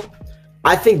them. So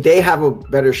I think they have a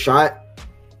better shot.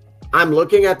 I'm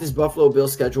looking at this Buffalo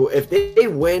Bills schedule. If they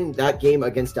win that game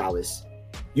against Dallas,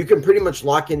 you can pretty much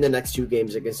lock in the next 2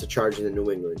 games against the Chargers in New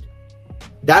England.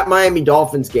 That Miami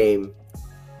Dolphins game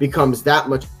becomes that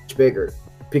much bigger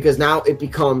because now it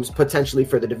becomes potentially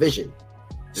for the division.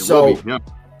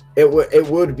 It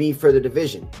would be for the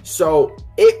division. So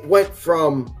it went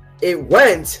from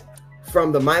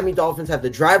the Miami Dolphins have the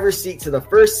driver's seat to the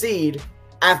first seed.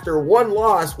 After one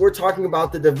loss, we're talking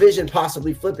about the division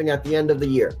possibly flipping at the end of the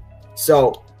year.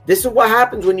 So this is what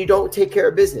happens when you don't take care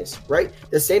of business, right?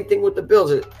 The same thing with the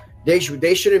Bills. They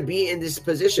shouldn't be in this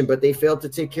position, but they failed to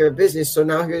take care of business. So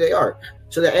now here they are.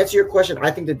 So to answer your question,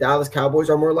 I think the Dallas Cowboys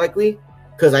are more likely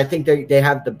because I think they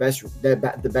have the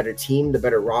better team, the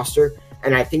better roster,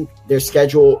 and I think their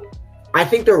schedule. I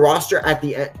think their roster at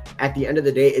the end of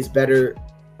the day is better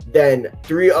than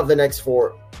 3 of the next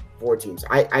four teams.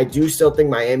 I do still think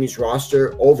Miami's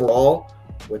roster overall,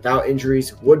 without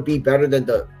injuries, would be better than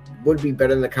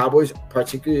the Cowboys,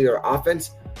 particularly their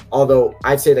offense. Although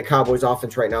I'd say the Cowboys'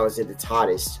 offense right now is at its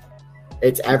hottest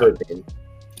it's ever been.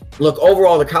 Look,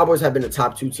 overall, the Cowboys have been a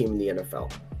top 2 team in the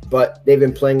NFL, but they've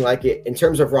been playing like it. In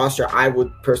terms of roster, I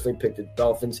would personally pick the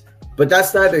Dolphins, but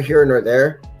that's neither here nor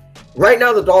there. Right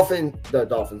now,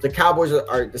 the Cowboys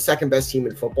are the second best team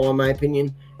in football, in my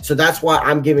opinion. So that's why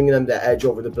I'm giving them the edge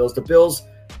over the Bills. The Bills,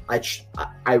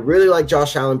 I really like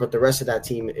Josh Allen, but the rest of that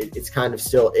team, it's kind of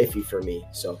still iffy for me.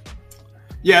 So,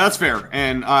 yeah, that's fair,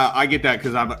 and I get that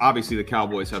because obviously the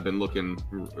Cowboys have been looking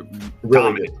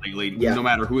dominant lately. Yeah. No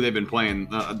matter who they've been playing,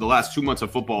 the last 2 months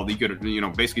of football, you could,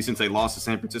 basically since they lost to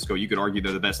San Francisco, you could argue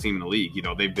they're the best team in the league.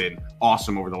 They've been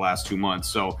awesome over the last 2 months.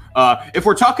 So, if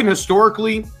we're talking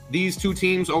historically, these 2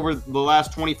 teams over the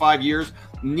last 25 years.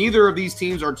 Neither of these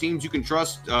teams are teams you can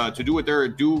trust to do what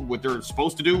they're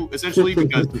supposed to do, essentially,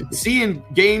 because seeing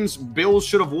games Bills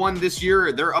should have won this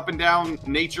year, their up and down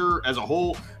nature as a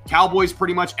whole. Cowboys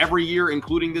pretty much every year,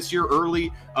 including this year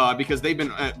early, because they've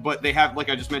been, but they have, like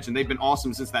I just mentioned, they've been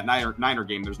awesome since that Niner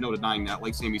game. There's no denying that.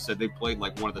 Like Sammy said, they've played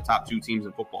like one of the top 2 teams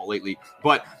in football lately.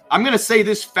 But I'm going to say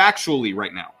this factually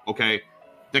right now, okay?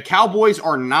 The Cowboys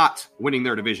are not winning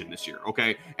their division this year,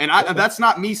 okay? And that's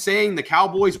not me saying the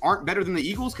Cowboys aren't better than the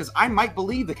Eagles, because I might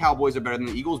believe the Cowboys are better than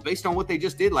the Eagles based on what they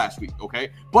just did last week, okay?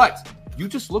 But you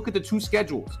just look at the 2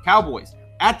 schedules. Cowboys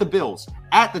at the Bills,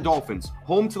 at the Dolphins,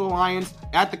 home to the Lions,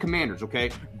 at the Commanders,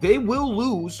 okay? They will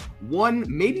lose 1,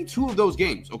 maybe 2 of those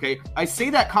games, okay? I say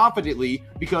that confidently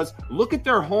because look at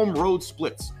their home road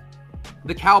splits.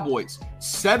 The Cowboys,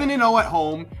 7-0 at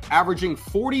home, averaging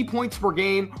 40 points per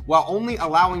game while only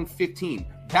allowing 15.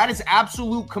 That is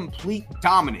absolute complete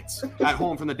dominance at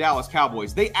home from the Dallas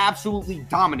Cowboys. They absolutely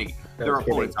dominate their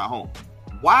opponents at home.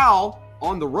 While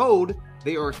on the road,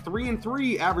 they are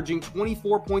 3-3, averaging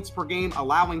 24 points per game,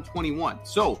 allowing 21.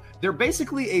 So they're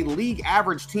basically a league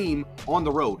average team on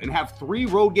the road and have 3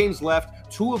 road games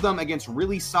left, 2 of them against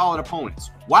really solid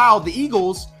opponents. While the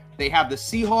Eagles, they have the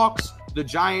Seahawks, the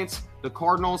Giants, the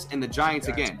Cardinals, and the Giants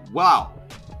again. Wow.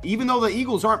 Even though the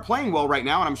Eagles aren't playing well right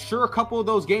now, and I'm sure a couple of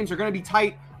those games are going to be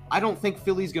tight, I don't think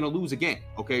Philly's going to lose a game,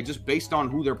 okay, just based on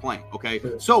who they're playing, okay?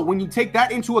 So when you take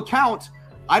that into account,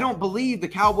 I don't believe the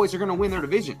Cowboys are going to win their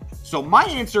division. So my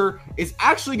answer is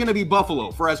actually going to be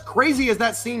Buffalo. For as crazy as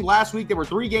that seemed last week, they were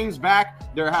 3 games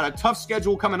back. They had a tough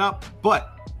schedule coming up,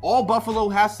 but all Buffalo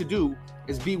has to do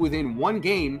is be within 1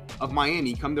 game of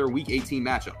Miami come their Week 18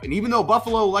 matchup. And even though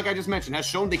Buffalo, like I just mentioned, has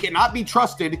shown they cannot be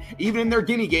trusted, even in their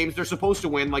gimme games, they're supposed to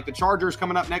win. Like the Chargers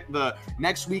coming up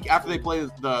next week after they play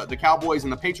the Cowboys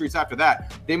and the Patriots after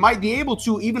that, they might be able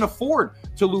to even afford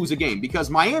to lose a game because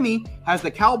Miami has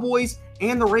the Cowboys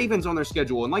and the Ravens on their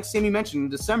schedule. And like Sammy mentioned, in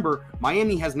December,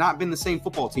 Miami has not been the same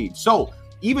football team. So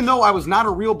even though I was not a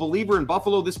real believer in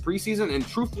Buffalo this preseason, and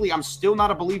truthfully, I'm still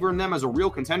not a believer in them as a real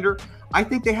contender, I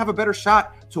think they have a better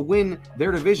shot to win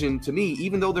their division to me,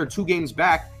 even though they're 2 games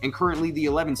back and currently the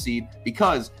 11 seed,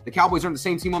 because the Cowboys aren't the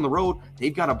same team on the road.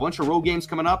 They've got a bunch of road games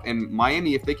coming up, and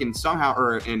Miami, if they can somehow,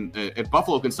 if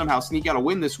Buffalo can somehow sneak out a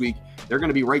win this week, they're going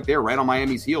to be right there, right on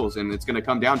Miami's heels, and it's going to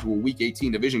come down to a Week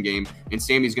 18 division game, and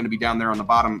Sammy's going to be down there on the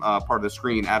bottom part of the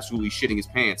screen, absolutely shitting his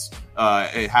pants,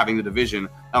 having the division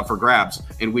up for grabs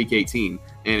in Week 18,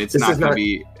 and it's not going to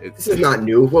be. This is not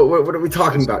new. What are we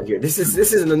talking about here? This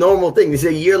isn't a normal thing. This is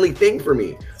a yearly thing for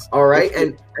me. All right,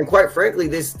 and quite frankly,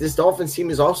 this Dolphins team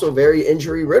is also very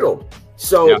injury riddled.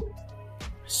 So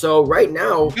right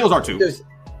now, Bills are too.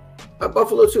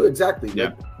 Buffalo too, exactly.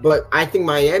 Yeah. But I think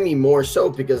Miami more so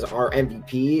because our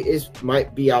MVP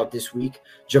might be out this week.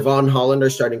 Javon Holland, our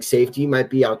starting safety, might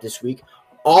be out this week.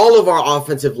 All of our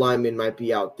offensive linemen might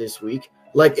be out this week.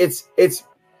 Like it's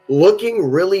looking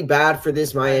really bad for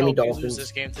this Miami Dolphins. Lose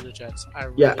this game to the Jets. I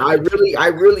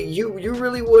really, you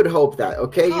really would hope that.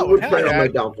 Okay, you would pray on my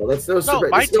downfall. That's no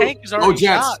surprise. My tank is already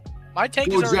shot. My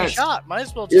tank is already shot. Might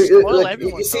as well just spoil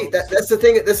everyone. You see, that's the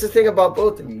thing. That's the thing about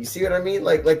both of you. You see what I mean?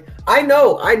 Like I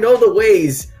know the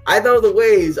ways. I know the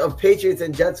ways of Patriots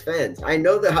and Jets fans. I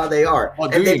know how they are,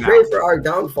 and they pray for our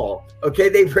downfall. Okay,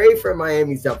 they pray for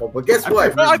Miami's downfall. But guess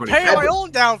what? I pay my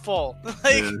own downfall.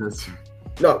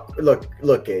 No,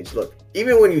 look, Gage. Look,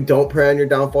 even when you don't pray on your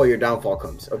downfall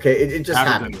comes. Okay, it just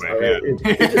happens. All right?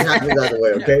 It just happens that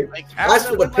way. Okay. As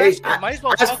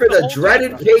for the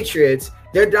dreaded Patriots,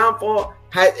 their downfall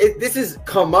this is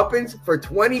comeuppance for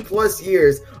 20 plus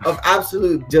years of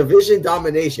absolute division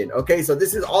domination. Okay, so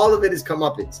this is all of it is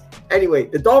comeuppance. Anyway,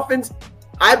 the Dolphins.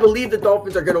 I believe the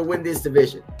Dolphins are going to win this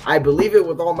division. I believe it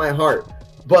with all my heart.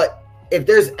 But if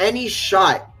there's any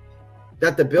shot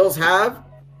that the Bills have.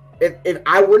 If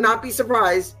I would not be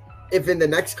surprised if in the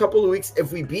next couple of weeks,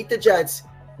 if we beat the Jets,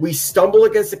 we stumble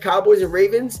against the Cowboys and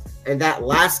Ravens, and that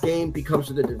last game becomes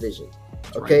for the division.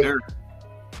 Okay. Right,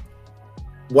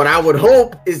 what I would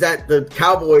hope is that the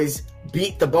Cowboys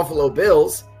beat the Buffalo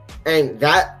Bills, and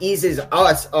that eases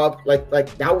us up. Like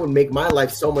that would make my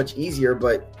life so much easier.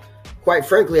 But quite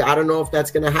frankly, I don't know if that's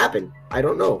going to happen. I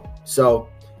don't know. So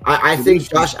I think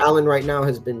Josh Allen right now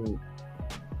has been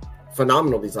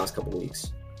phenomenal these last couple of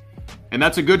weeks. And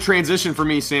that's a good transition for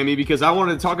me, Sammy, because I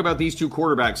wanted to talk about these 2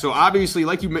 quarterbacks. So obviously,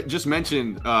 like you just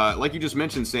mentioned,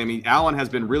 Sammy, Allen has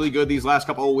been really good these last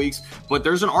couple of weeks. But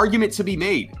there's an argument to be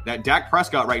made that Dak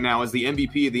Prescott right now is the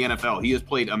MVP of the NFL. He has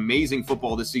played amazing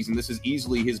football this season. This is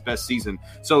easily his best season.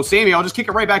 So, Sammy, I'll just kick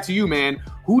it right back to you, man.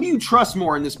 Who do you trust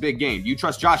more in this big game? Do you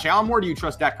trust Josh Allen more, or do you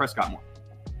trust Dak Prescott more?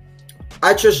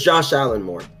 I trust Josh Allen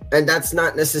more. And that's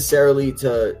not necessarily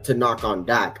to knock on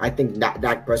Dak. I think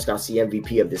Dak Prescott's the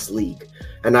MVP of this league.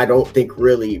 And I don't think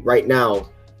really right now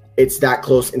it's that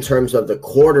close in terms of the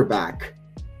quarterback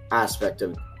aspect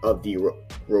of the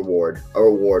reward.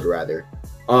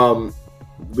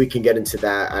 We can get into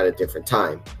that at a different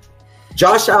time.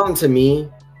 Josh Allen, to me,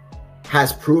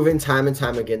 has proven time and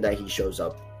time again that he shows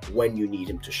up when you need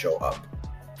him to show up.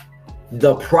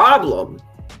 The problem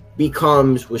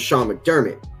becomes with Sean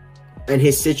McDermott and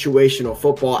his situational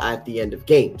football at the end of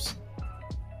games.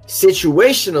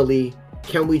 Situationally,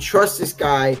 can we trust this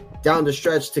guy down the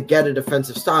stretch to get a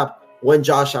defensive stop when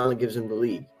Josh Allen gives him the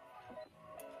lead?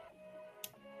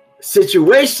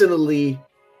 Situationally,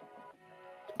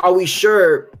 are we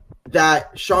sure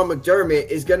that Sean McDermott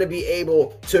is going to be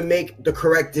able to make the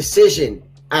correct decision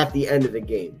at the end of the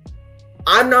game?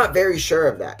 I'm not very sure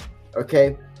of that,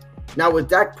 okay? Now, with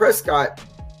Dak Prescott,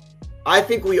 I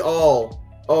think we all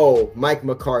owe Mike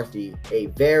McCarthy a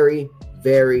very,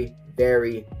 very,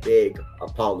 very big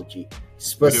apology,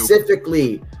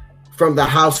 specifically from the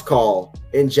house call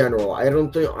in general. I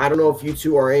don't know if you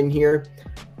two are in here,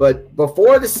 but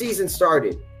before the season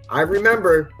started, I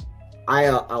remember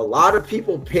a lot of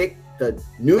people picked the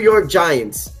New York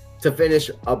Giants to finish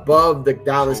above the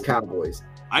Dallas Cowboys.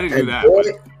 I didn't do that.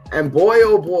 Boy,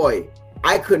 oh boy,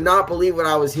 I could not believe what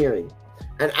I was hearing.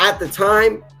 And at the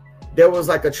time, there was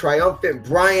like a triumphant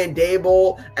Brian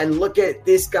Daboll, and look at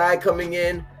this guy coming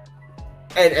in.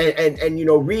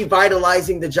 and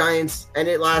revitalizing the Giants, and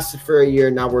it lasted for a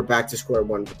year. Now we're back to square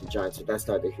one with the Giants, so that's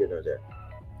neither here nor there.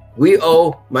 We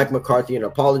owe Mike McCarthy an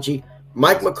apology.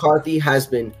 Mike McCarthy has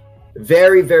been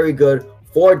very, very good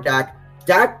for Dak.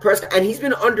 Dak Prescott, and he's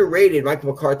been underrated, Mike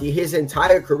McCarthy, his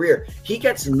entire career. He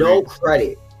gets no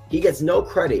credit. He gets no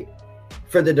credit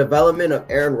for the development of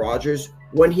Aaron Rodgers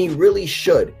when he really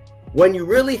should. When you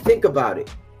really think about it,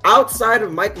 outside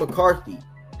of Mike McCarthy,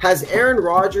 has Aaron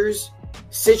Rodgers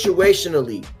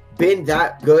situationally been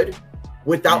that good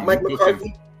without Mike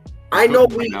McCarthy? I know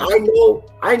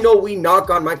we knock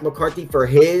on Mike McCarthy for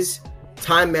his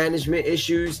time management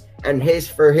issues and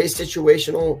for his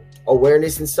situational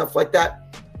awareness and stuff like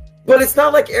that. But it's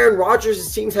not like Aaron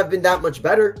Rodgers' teams have been that much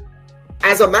better.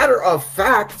 As a matter of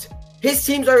fact, his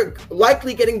teams are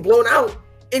likely getting blown out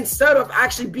instead of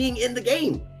actually being in the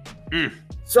game.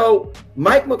 So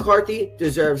Mike McCarthy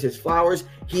deserves his flowers.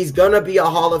 He's going to be a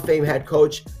Hall of Fame head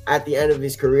coach at the end of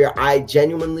his career. I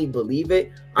genuinely believe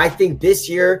it. I think this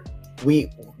year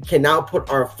we can now put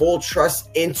our full trust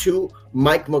into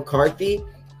Mike McCarthy.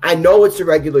 I know it's a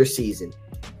regular season,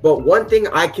 but one thing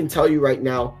I can tell you right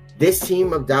now, this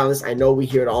team of Dallas, I know we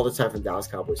hear it all the time from Dallas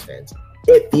Cowboys fans.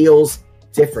 It feels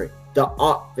different. The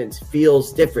offense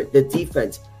feels different. The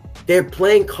defense, they're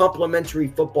playing complementary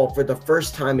football for the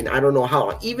first time in I don't know how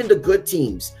long. Even the good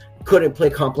teams couldn't play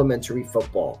complementary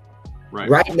football.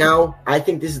 Right now, I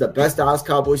think this is the best Dallas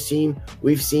Cowboys team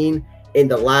we've seen in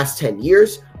the last 10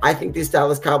 years. I think this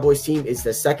Dallas Cowboys team is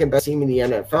the second best team in the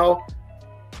NFL.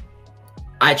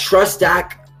 I trust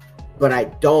Dak, but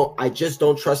I just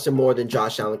don't trust him more than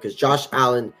Josh Allen, because Josh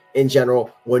Allen in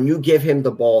general, when you give him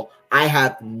the ball, I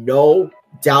have no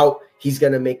doubt he's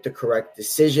going to make the correct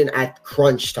decision at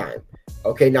crunch time.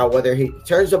 Okay, now whether he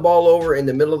turns the ball over in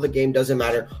the middle of the game doesn't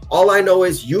matter. All I know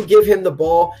is you give him the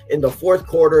ball in the fourth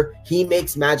quarter, he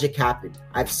makes magic happen.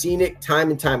 I've seen it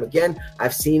time and time again.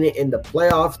 I've seen it in the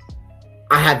playoffs.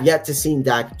 I have yet to see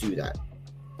Dak do that.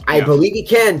 I believe he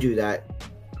can do that,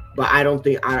 but I don't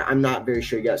think I'm not very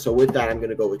sure yet. So with that, I'm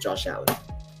going to go with Josh Allen.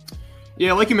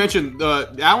 Yeah, like you mentioned,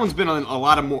 Allen's been on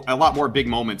a lot more big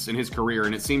moments in his career,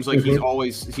 and it seems like he's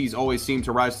always seemed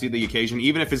to rise to the occasion.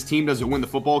 Even if his team doesn't win the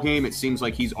football game, it seems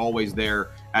like he's always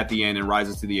there at the end and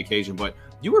rises to the occasion. But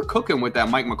you were cooking with that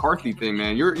Mike McCarthy thing,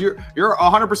 man. You're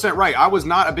 100% right. I was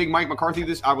not a big Mike McCarthy.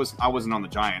 I wasn't on the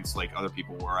Giants like other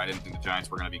people were. I didn't think the Giants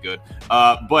were going to be good.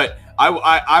 But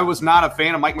I was not a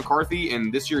fan of Mike McCarthy,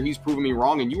 and this year he's proven me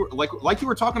wrong. And you were like you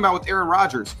were talking about with Aaron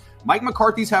Rodgers. Mike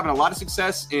McCarthy's having a lot of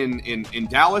success in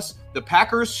Dallas. The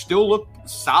Packers still look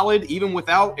solid even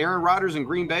without Aaron Rodgers in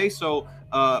Green Bay. So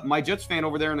my Jets fan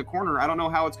over there in the corner, I don't know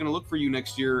how it's going to look for you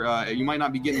next year. You might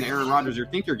not be getting the Aaron Rodgers you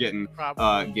think you're getting,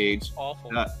 Gage.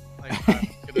 Awful.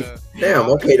 Damn.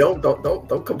 Okay.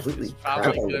 Don't completely.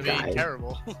 Probably going to be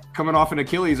terrible. Coming off an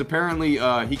Achilles, apparently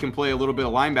he can play a little bit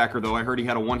of linebacker. Though I heard he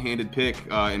had a one-handed pick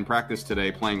in practice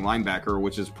today playing linebacker,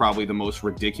 which is probably the most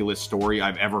ridiculous story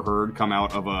I've ever heard come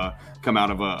out of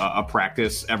a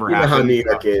practice ever. You know how New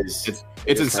York is.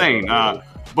 It's insane.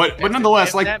 But nonetheless,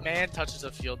 if like that man touches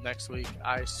the field next week,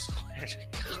 I swear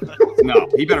to God. No,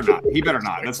 he better not. He better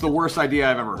not. That's the worst idea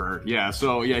I've ever heard. Yeah,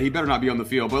 so yeah, he better not be on the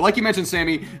field. But like you mentioned,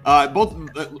 Sammy, both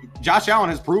Josh Allen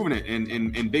has proven it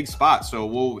in big spots.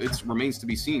 So it remains to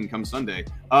be seen come Sunday.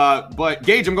 But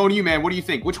Gage, I'm going to you, man. What do you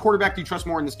think? Which quarterback do you trust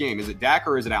more in this game? Is it Dak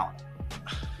or is it Allen?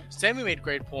 Sammy made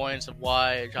great points of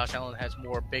why Josh Allen has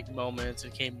more big moments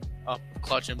and came up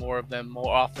clutching more of them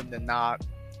more often than not.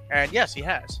 And yes, he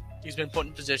has. He's been put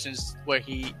in positions where if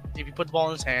you put the ball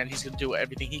in his hand, he's going to do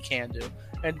everything he can do.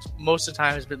 And most of the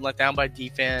time has been let down by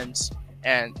defense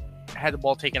and had the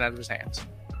ball taken out of his hands.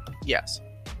 Yes.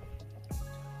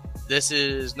 This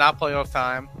is not playoff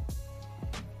time.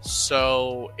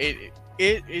 So it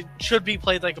should be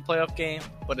played like a playoff game,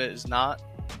 but it is not.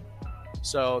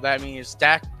 So that means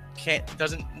Dak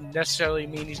doesn't necessarily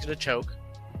mean he's going to choke.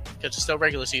 Because it's still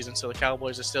regular season, so the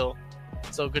Cowboys are still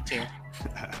a good team.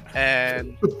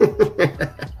 And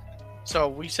so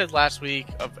we said last week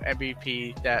of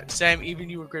MVP that, Sam, even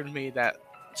you agreed with me that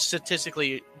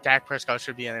statistically Dak Prescott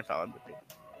should be NFL MVP.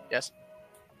 Yes?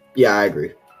 Yeah, I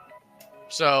agree.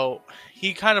 So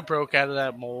he kind of broke out of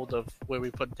that mold of where we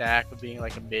put Dak of being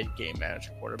like a mid-game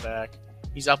manager quarterback.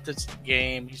 He's upped his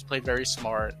game. He's played very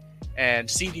smart. And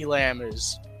CeeDee Lamb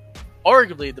is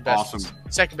arguably the best,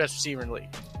 second best receiver in the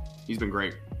league. He's been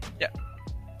great. Yeah.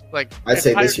 Like I'd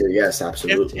say this year, yes,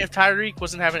 absolutely. If Tyreek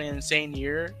wasn't having an insane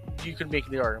year, you could make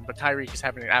the argument, but Tyreek is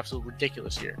having an absolute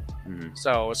ridiculous year. Mm-hmm.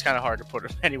 So it's kind of hard to put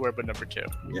him anywhere but number 2.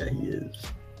 Yeah, he is.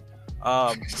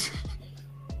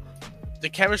 The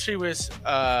chemistry with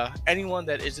anyone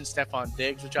that isn't Stephon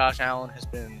Diggs with Josh Allen has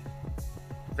been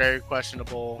very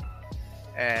questionable,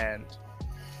 and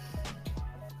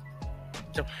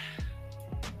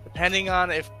depending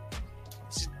on if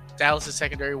Dallas'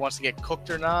 secondary wants to get cooked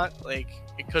or not, like,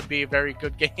 it could be a very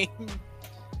good game.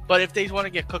 But if they want to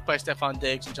get cooked by Stephon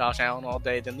Diggs and Josh Allen all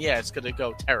day, then yeah, it's going to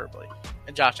go terribly.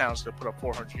 And Josh Allen's going to put up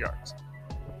 400 yards.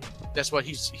 That's what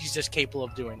he's just capable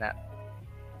of doing that.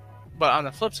 But on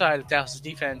the flip side, if Dallas'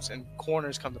 defense and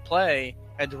corners come to play,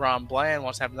 and DeRon Bland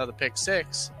wants to have another pick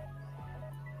six,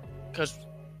 because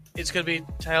it's going to be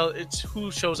it's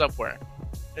who shows up where.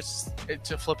 It's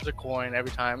a flip of the coin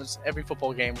every time. It's every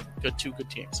football game with two good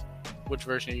teams. Which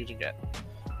version are you to get?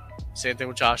 Same thing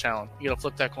with Josh Allen. You got to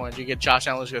flip that coin. Do you get Josh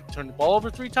Allen who's going to turn the ball over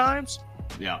 3 times?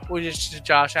 Yeah. Or just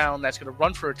Josh Allen that's going to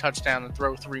run for a touchdown and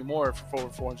throw 3 more for over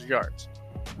 400 yards.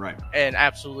 Right. And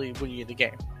absolutely win you the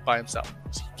game by himself.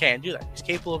 He can do that. He's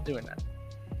capable of doing that.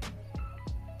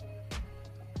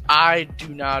 I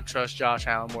do not trust Josh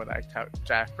Allen more than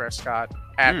Dak Prescott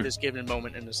at this given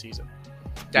moment in the season.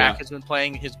 Dak has been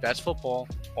playing his best football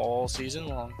all season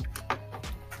long.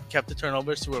 Kept the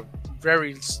turnovers to a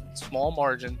very small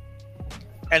margin.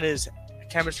 And his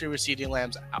chemistry with CeeDee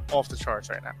Lamb's off the charts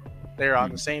right now. They're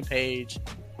on the same page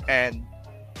and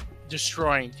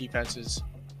destroying defenses.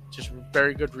 Just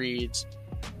very good reads.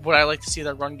 Would I like to see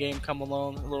that run game come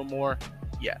along a little more?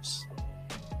 Yes.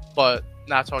 But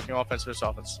not talking offense versus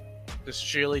offense. This is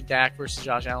surely Dak versus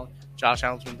Josh Allen. Josh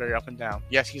Allen's been very up and down.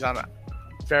 Yes, he's on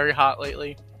very hot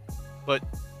lately. But,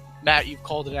 Matt, you've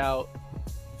called it out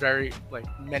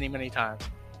many times.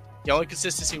 The only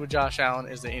consistency with Josh Allen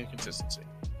is the inconsistency.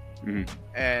 Mm-hmm.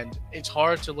 And it's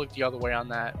hard to look the other way on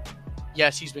that.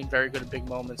 Yes, he's been very good at big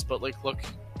moments, but look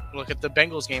at the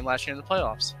Bengals game last year in the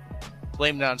playoffs.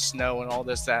 Blamed it on snow and all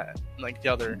this, that, the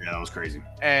other. Yeah, that was crazy.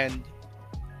 And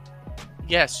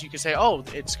yes, you can say, oh,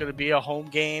 it's going to be a home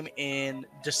game in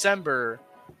December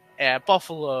at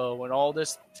Buffalo and all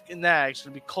this and that. It's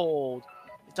going to be cold.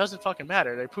 It doesn't fucking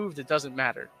matter. They proved it doesn't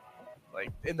matter.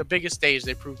 In the biggest stage,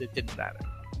 they proved it didn't matter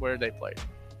where they played.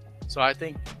 So I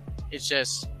think it's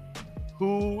just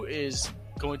who is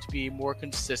going to be more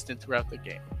consistent throughout the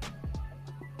game.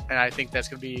 And I think that's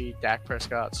going to be Dak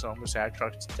Prescott. So I'm going to say I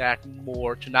trust Dak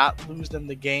more to not lose them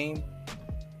the game.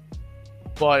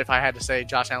 But if I had to say,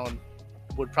 Josh Allen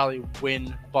would probably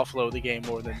win Buffalo the game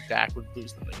more than Dak would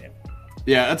lose them the game.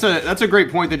 Yeah, that's a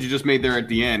great point that you just made there at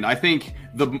the end. I think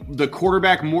the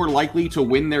quarterback more likely to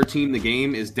win their team the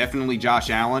game is definitely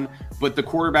Josh Allen, but the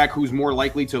quarterback who's more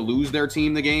likely to lose their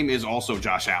team the game is also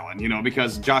Josh Allen,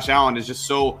 because Josh Allen is just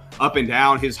so up and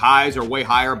down. His highs are way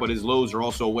higher, but his lows are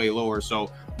also way lower.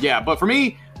 So, yeah, but for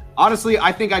me, honestly,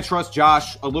 I think I trust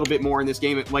Josh a little bit more in this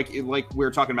game. Like we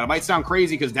were talking about, it might sound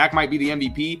crazy because Dak might be the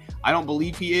MVP. I don't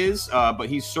believe he is, but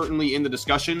he's certainly in the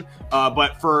discussion.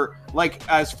 But for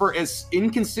as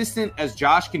inconsistent as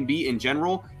Josh can be in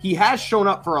general, he has shown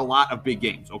up for a lot of big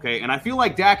games. Okay, and I feel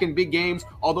like Dak in big games,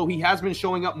 although he has been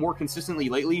showing up more consistently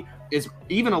lately, is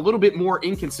even a little bit more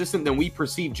inconsistent than we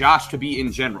perceive Josh to be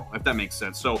in general, if that makes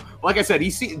sense. So, like I said,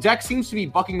 Dak seems to be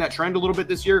bucking that trend a little bit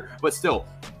this year, but still.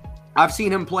 I've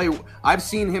seen him play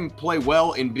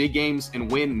well in big games and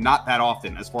win not that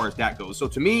often as far as that goes. So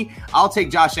to me, I'll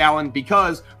take Josh Allen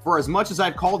because for as much as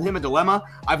I've called him a dilemma,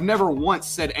 I've never once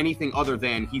said anything other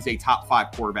than he's a top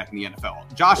 5 quarterback in the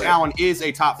NFL. Josh Allen is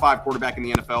a top 5 quarterback in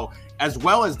the NFL. As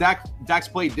well as Dak's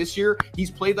played this year,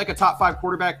 he's played like a top 5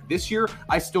 quarterback this year.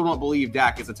 I still don't believe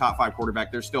Dak is a top 5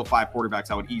 quarterback. There's still 5 quarterbacks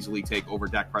I would easily take over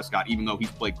Dak Prescott, even though he's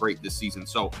played great this season.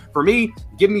 So for me,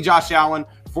 give me Josh Allen.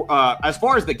 As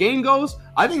far as the game goes,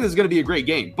 I think this is going to be a great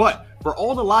game. But for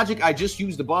all the logic I just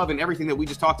used above and everything that we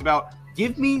just talked about,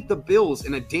 give me the Bills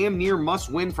in a damn near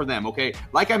must-win for them, okay?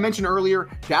 Like I mentioned earlier,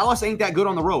 Dallas ain't that good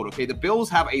on the road, okay? The Bills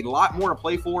have a lot more to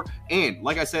play for, and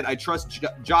like I said, I trust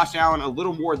Josh Allen a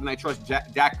little more than I trust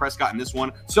Dak Prescott in this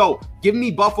one. So give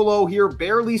me Buffalo here,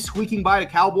 barely squeaking by the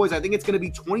Cowboys. I think it's going to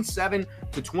be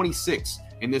 27-26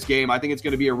 in this game. I think it's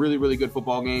going to be a really, really good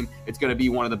football game. It's going to be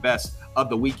one of the best of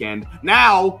the weekend.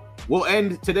 Now, we'll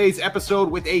end today's episode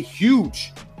with a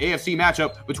huge AFC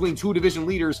matchup between two division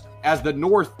leaders as the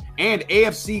North and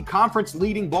AFC conference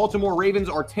leading Baltimore Ravens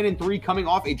are 10-3 coming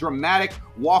off a dramatic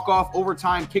walk-off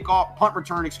overtime punt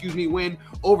return win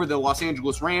over the Los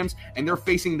Angeles Rams, and they're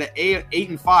facing the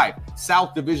 8-5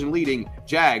 South division leading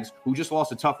Jags, who just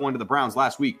lost a tough one to the Browns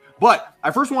last week. But I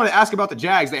first want to ask about the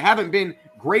Jags. They haven't been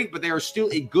great, but they are still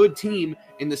a good team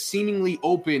in the seemingly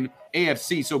open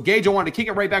AFC. So, Gage, I wanted to kick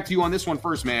it right back to you on this one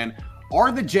first, man.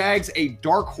 Are the Jags a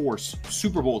dark horse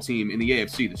Super Bowl team in the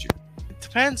AFC this year? It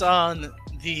depends on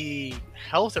the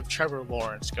health of Trevor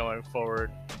Lawrence going forward.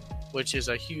 which is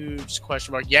a huge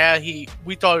question mark. Yeah,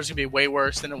 we thought it was going to be way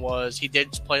worse than it was. He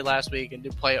did play last week and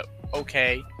did play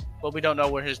okay, but we don't know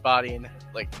where his body and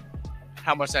like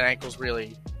how much that ankle's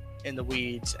really in the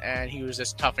weeds, and he was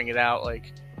just toughing it out,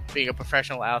 like being a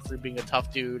professional athlete, being a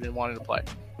tough dude, and wanting to play.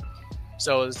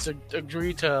 So it's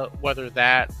agree to weather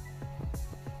that,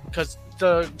 because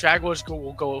the Jaguars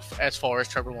will go as far as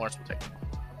Trevor Lawrence will take.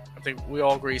 I think we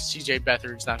all agree C.J.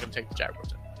 Beathard's not going to take the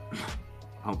Jaguars in.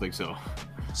 I don't think so.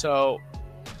 So,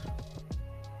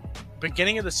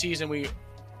 beginning of the season,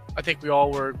 I think we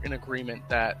all were in agreement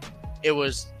that it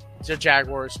was the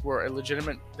Jaguars were a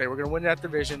legitimate. They were going to win that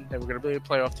division. They were going to be a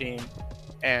playoff team,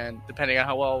 and depending on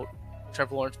how well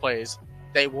Trevor Lawrence plays,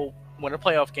 they will win a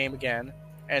playoff game again,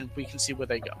 and we can see where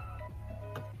they go.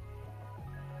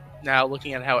 Now,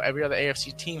 looking at how every other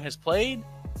AFC team has played,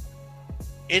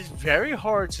 it's very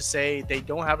hard to say they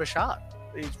don't have a shot.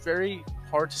 It's very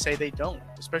hard to say they don't,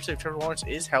 especially if Trevor Lawrence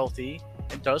is healthy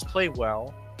and does play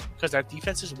well, because that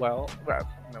defense is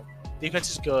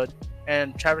defense is good,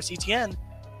 and Travis Etienne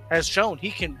has shown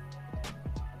he can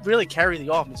really carry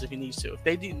the offense if he needs to. If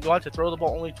they want to throw the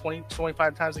ball only 20,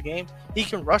 25 times a game, he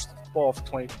can rush the ball for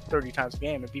 20, 30 times a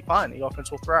game and be fine. The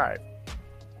offense will thrive.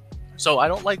 So I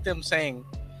don't like them saying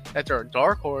that they're a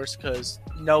dark horse, because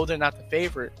no, they're not the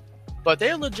favorite, but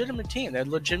they're a legitimate team. They're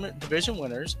legitimate division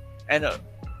winners and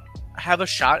have a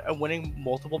shot at winning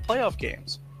multiple playoff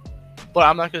games. But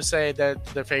I'm not going to say that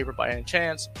they're favored by any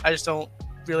chance. I just don't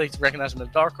really recognize them as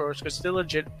a dark horse, because they're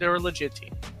legit. They're a legit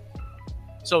team.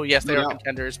 So yes, they are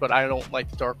contenders, but I don't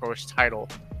like the dark horse title,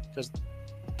 because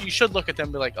you should look at them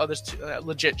and be like, oh, this is a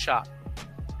legit shot.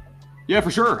 Yeah,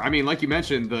 for sure. I mean, like you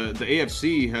mentioned, the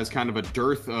AFC has kind of a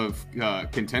dearth of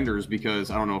contenders, because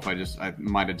I don't know if I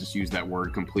might have just used that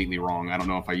word completely wrong. I don't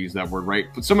know if I used that word right.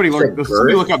 But somebody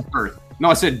look up dearth. No,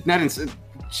 I said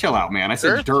chill out, man. I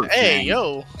said dirt. Hey, man.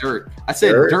 Yo. Dirt. I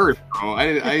said dirt, bro.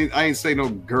 I didn't say no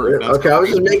girth. That's okay, I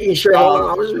was just making sure.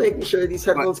 I was just making sure these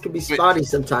headphones can be spotty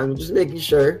sometimes. Just making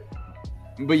sure.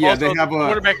 But yeah, also, they have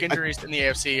quarterback injuries in the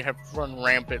AFC have run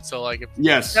rampant. So like,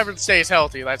 if Trevor stays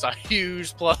healthy, that's a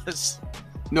huge plus.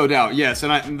 No doubt, yes.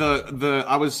 And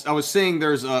I was saying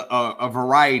there's a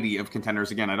variety of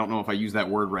contenders. Again, I don't know if I use that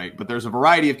word right, but there's a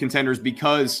variety of contenders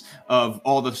because of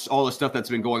all the stuff that's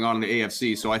been going on in the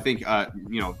AFC. So I think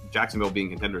Jacksonville being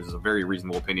contenders is a very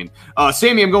reasonable opinion.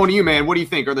 Sammy, I'm going to you, man. What do you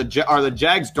think? Are the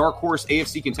Jags dark horse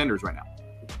AFC contenders right now?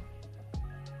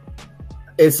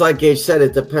 It's like Gage said,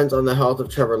 it depends on the health of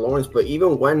Trevor Lawrence. But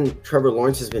even when Trevor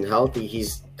Lawrence has been healthy,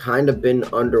 he's kind of been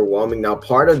underwhelming. Now,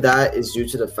 part of that is due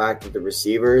to the fact that the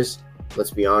receivers,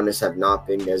 let's be honest, have not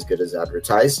been as good as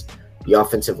advertised. The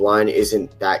offensive line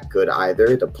isn't that good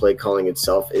either. The play calling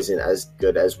itself isn't as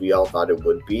good as we all thought it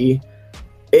would be.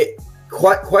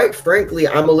 Quite frankly,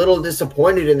 I'm a little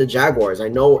disappointed in the Jaguars. I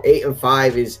know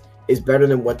 8-5 is better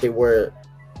than what they were.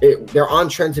 They're on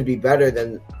trend to be better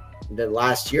than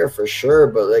last year for sure,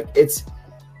 but like it's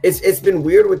been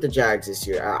weird with the Jags this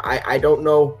year. I don't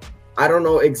know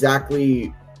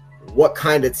exactly what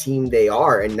kind of team they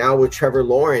are, and now with Trevor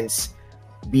Lawrence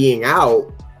being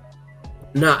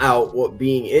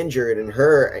being injured and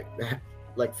hurt,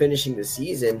 like finishing the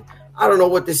season, I don't know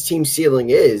what this team's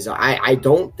ceiling is. I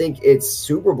don't think it's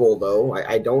Super Bowl though.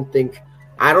 I don't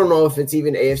know if it's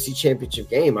even AFC Championship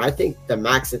game. I think the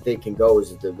max that they can go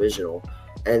is a divisional,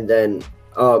 and then.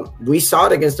 We saw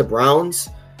it against the Browns.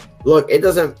 Joe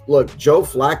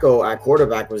Flacco at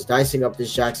quarterback was dicing up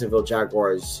this Jacksonville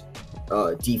Jaguars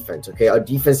defense, okay? A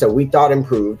defense that we thought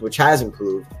improved, which has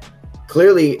improved.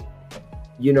 Clearly,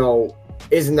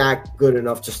 isn't that good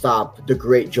enough to stop the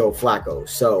great Joe Flacco.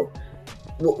 So,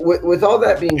 with all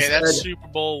that being said... that's Super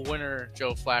Bowl winner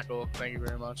Joe Flacco. Thank you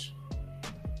very much.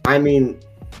 I mean,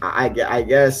 I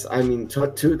guess,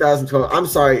 2012... I'm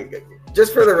sorry...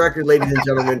 Just for the record, ladies and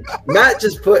gentlemen, Matt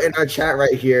just put in our chat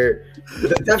right here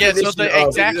the definition so the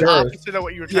exact opposite of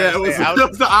what you were trying to say.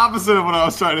 That's the opposite of what I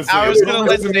was trying to say. I was going to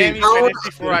let Sammy finish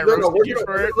before I roasted you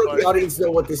for it. Let the audience know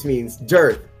what this means.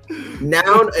 Dearth.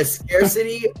 Noun, a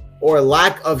scarcity or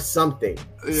lack of something.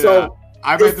 Yeah, so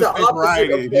I meant the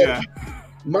variety. Yeah.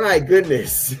 My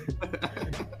goodness.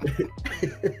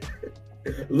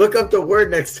 Look up the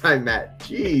word next time, Matt.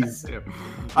 Jeez.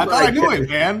 I thought I knew it,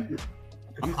 man.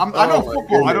 I know football.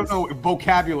 Goodness. I don't know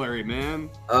vocabulary, man.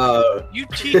 You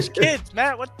teach kids,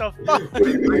 Matt. What the fuck?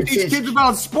 I teach kids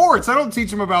about sports. I don't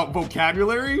teach them about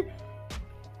vocabulary.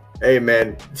 Hey,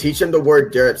 man. Teach them the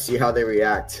word dirt. See how they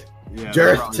react. Yeah,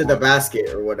 dirt to the basket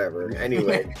or whatever.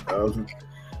 Anyway.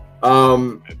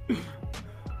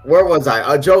 Where was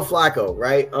I? Joe Flacco,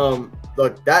 right?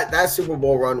 Look, that Super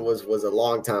Bowl run was a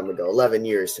long time ago. 11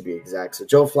 years to be exact. So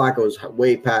Joe Flacco is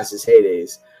way past his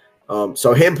heydays.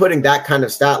 So him putting that kind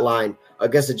of stat line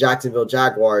against the Jacksonville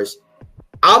Jaguars,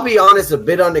 I'll be honest, a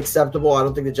bit unacceptable. I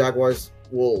don't think the Jaguars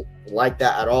will like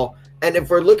that at all. And if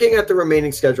we're looking at the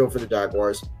remaining schedule for the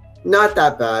Jaguars, not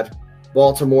that bad.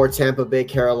 Baltimore, Tampa Bay,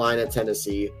 Carolina,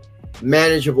 Tennessee,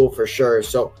 manageable for sure.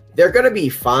 So they're going to be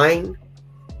fine.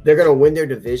 They're going to win their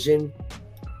division,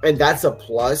 and that's a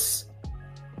plus.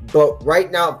 But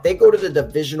right now, if they go to the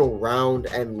divisional round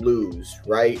and lose,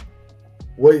 right,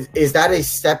 is that a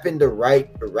step in the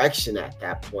right direction at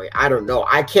that point? I don't know.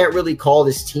 I can't really call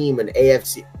this team an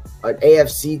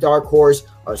AFC dark horse,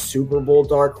 a Super Bowl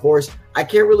dark horse. I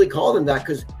can't really call them that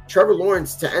because Trevor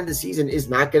Lawrence to end the season is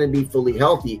not going to be fully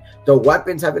healthy. The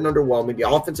weapons have been underwhelming. The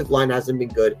offensive line hasn't been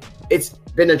good. It's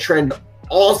been a trend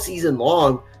all season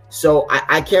long. So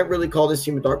I can't really call this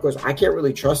team a dark horse. I can't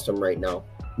really trust them right now.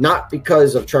 Not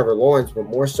because of Trevor Lawrence, but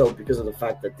more so because of the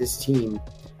fact that this team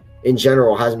in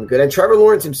general hasn't been good. And Trevor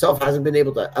Lawrence himself hasn't been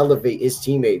able to elevate his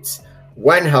teammates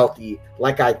when healthy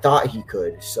like I thought he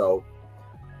could. So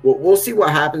we'll see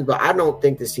what happens, but I don't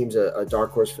think this team's a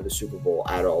dark horse for the Super Bowl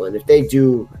at all. And if they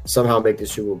do somehow make the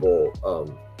Super Bowl,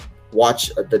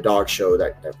 watch the dog show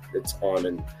that's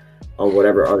on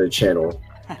whatever other channel,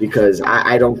 because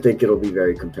I don't think it'll be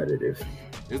very competitive.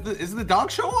 Is the dog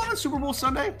show on Super Bowl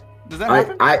Sunday? Does that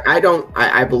happen?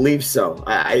 I believe so.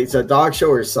 It's a dog show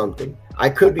or something. I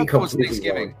could be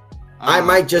completely wrong. I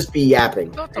might just be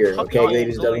yapping here, okay,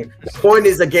 ladies and gentlemen. The point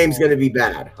is the game's going to be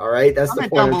bad, all right? That's the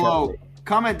point.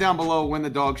 Comment down below when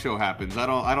the dog show happens. I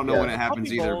don't know when it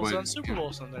happens either. But on Super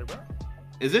Bowl Sunday, bro.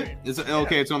 Is it? Is it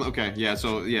okay? It's on. Okay, yeah.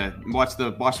 So yeah, watch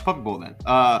the Puppy Bowl then.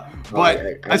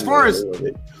 But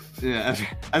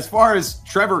as far as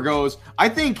Trevor goes, I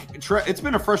think it's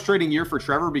been a frustrating year for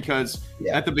Trevor because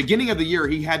at the beginning of the year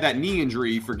he had that knee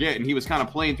injury, and he was kind of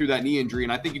playing through that knee injury,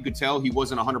 and I think you could tell he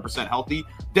wasn't 100% healthy.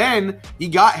 Then he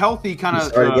got healthy kind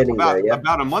of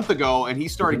about a month ago, and he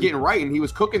started getting right, and he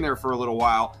was cooking there for a little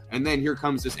while, and then here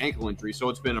comes this ankle injury. So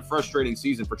it's been a frustrating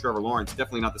season for Trevor Lawrence.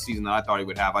 Definitely not the season that I thought he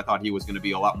would have. I thought he was going to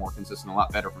be a lot more consistent, a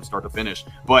lot better from start to finish.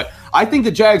 But I think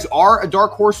the Jags are a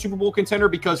dark horse Super Bowl contender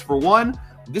because, for one,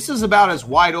 this is about as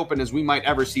wide open as we might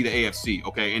ever see the AFC,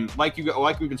 okay? And like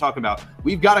we've been talking about,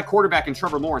 we've got a quarterback in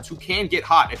Trevor Lawrence who can get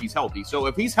hot if he's healthy. So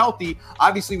if he's healthy,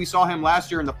 obviously we saw him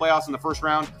last year in the playoffs in the first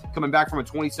round, coming back from a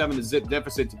 27-0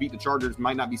 deficit to beat the Chargers.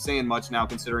 Might not be saying much now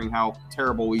considering how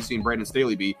terrible we've seen Brandon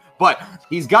Staley be. But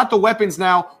he's got the weapons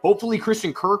now. Hopefully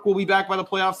Christian Kirk will be back by the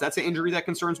playoffs. That's an injury that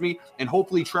concerns me. And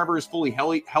hopefully Trevor is fully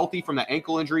healthy from that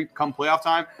ankle injury come playoff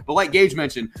time. But like Gage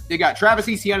mentioned, they got Travis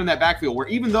Etienne in that backfield where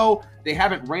even though they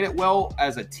haven't ran it well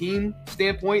as a team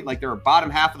standpoint, like they're a bottom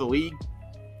half of the league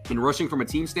in rushing from a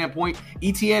team standpoint,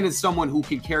 Etienne is someone who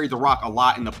can carry the rock a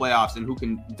lot in the playoffs and who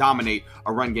can dominate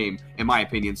a run game, in my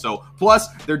opinion. So,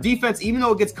 plus, their defense, even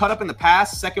though it gets cut up in the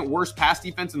pass, second worst pass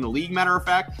defense in the league, matter of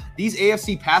fact, these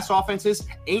AFC pass offenses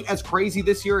ain't as crazy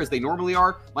this year as they normally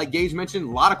are. Like Gage mentioned,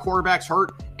 a lot of quarterbacks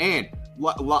hurt, and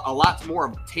a lot more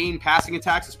of tame passing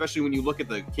attacks, especially when you look at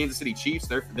the Kansas City Chiefs.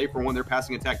 Their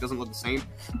passing attack doesn't look the same.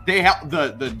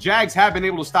 The Jags have been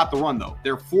able to stop the run, though.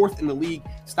 They're fourth in the league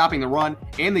stopping the run,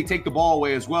 and they take the ball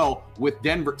away as well, with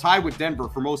Denver tied with Denver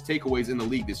for most takeaways in the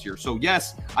league this year. So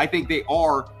yes, I think they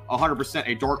are 100%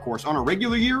 a dark horse. On a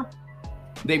regular year,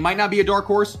 they might not be a dark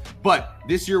horse, but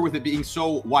this year with it being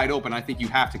so wide open, I think you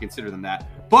have to consider them that.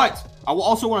 But I will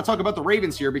also want to talk about the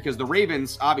Ravens here because the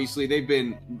Ravens, obviously,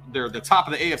 they're the top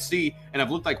of the AFC and have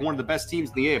looked like one of the best teams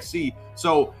in the AFC.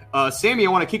 So, Sammy, I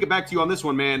want to kick it back to you on this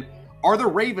one, man. Are the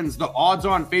Ravens the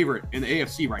odds-on favorite in the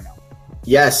AFC right now?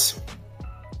 Yes.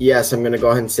 Yes, I'm going to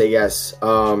go ahead and say yes.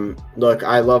 Look,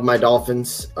 I love my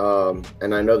Dolphins,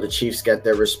 and I know the Chiefs get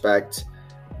their respect.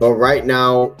 But right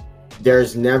now,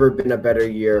 there's never been a better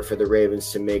year for the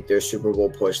Ravens to make their Super Bowl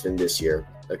push than this year.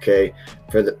 Okay,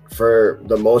 for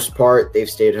the most part, they've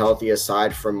stayed healthy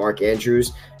aside from Mark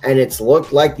Andrews, and it's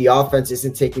looked like the offense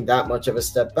isn't taking that much of a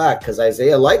step back because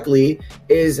Isaiah Likely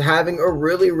is having a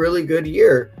really, really good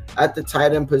year at the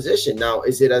tight end position. Now,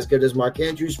 is it as good as Mark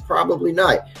Andrews? Probably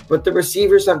not, but the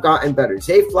receivers have gotten better.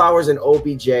 Zay Flowers and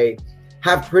OBJ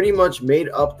have pretty much made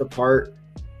up the part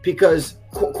because,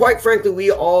 quite frankly,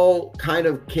 we all kind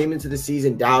of came into the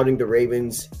season doubting the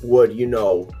Ravens would,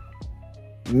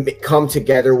 come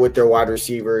together with their wide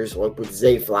receivers, like with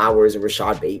Zay Flowers and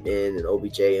Rashad Bateman and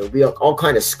OBJ, and we all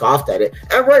kind of scoffed at it,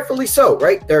 and rightfully so,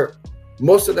 right?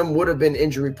 Most of them would have been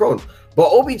injury prone, but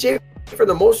OBJ, for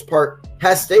the most part,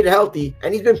 has stayed healthy,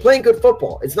 and he's been playing good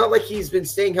football. It's not like he's been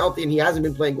staying healthy and he hasn't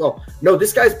been playing well. No,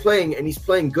 this guy's playing, and he's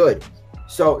playing good.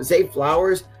 So Zay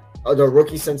Flowers, The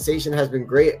rookie sensation has been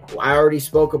great. I already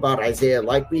spoke about Isaiah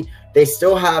Likely. They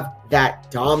still have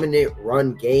that dominant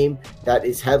run game that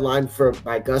is headlined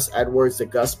by Gus Edwards, the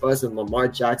Gus Buzz, and Lamar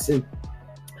Jackson.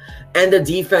 And the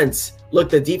defense. Look,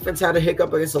 the defense had a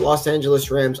hiccup against the Los Angeles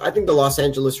Rams. I think the Los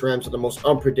Angeles Rams are the most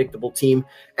unpredictable team,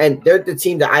 and they're the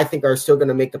team that I think are still going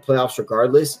to make the playoffs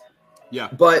regardless. Yeah.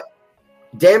 But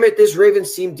damn it, this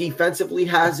Ravens team defensively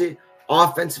has it.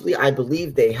 Offensively, I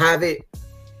believe they have it.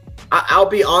 I'll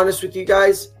be honest with you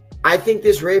guys. I think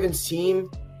this Ravens team,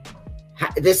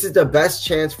 this is the best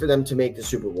chance for them to make the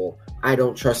Super Bowl. I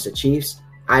don't trust the Chiefs.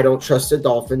 I don't trust the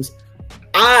Dolphins.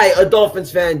 A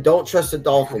Dolphins fan, don't trust the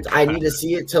Dolphins. I need to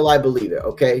see it till I believe it,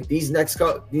 okay? These next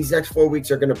 4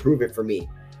 weeks are going to prove it for me.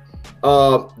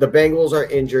 The Bengals are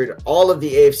injured. All of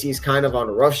the AFC is kind of on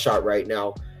a rough shot right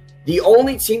now. The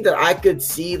only team that I could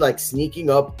see like sneaking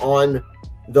up on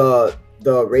the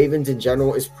Ravens in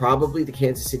general is probably the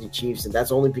Kansas City Chiefs, and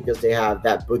that's only because they have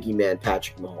that boogeyman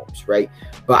Patrick Mahomes, right?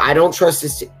 But I don't trust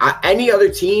this. Any other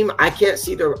team, I can't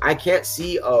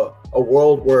see a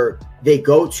world where they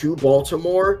go to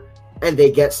Baltimore and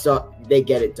they get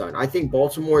it done. I think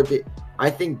Baltimore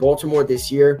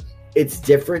this year, it's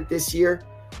different this year.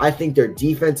 I think their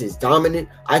defense is dominant.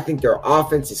 I think their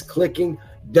offense is clicking.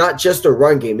 Not just the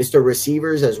run game, it's the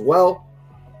receivers as well.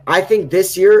 I think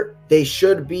this year they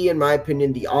should be, in my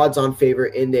opinion, the odds-on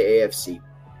favorite in the AFC.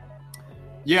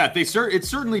 Yeah, it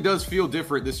certainly does feel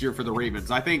different this year for the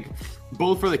Ravens. I think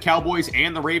both for the Cowboys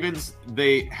and the Ravens,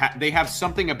 they have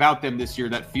something about them this year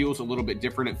that feels a little bit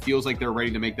different. It feels like they're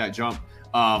ready to make that jump.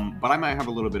 But I might have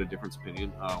a little bit of different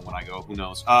opinion when I go. Who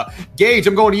knows? Gage,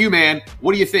 I'm going to you, man.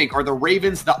 What do you think? Are the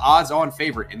Ravens the odds-on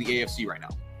favorite in the AFC right now?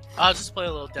 I'll just play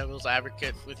a little devil's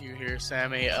advocate with you here,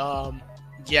 Sammy.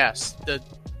 Yes,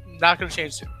 not going to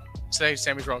change. Say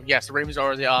Sammy's wrong. Yes, the Ravens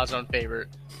are the odds-on favorite.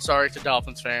 Sorry to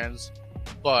Dolphins fans,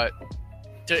 but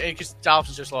the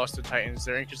Dolphins just lost to the Titans.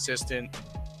 They're inconsistent,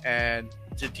 and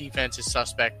the defense is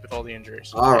suspect with all the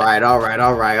injuries. All right.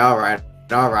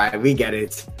 We get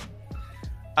it.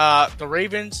 The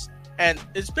Ravens, and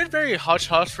it's been very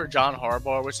hush-hush for John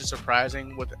Harbaugh, which is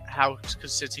surprising with how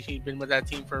consistent he's been with that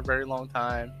team for a very long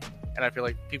time. And I feel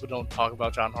like people don't talk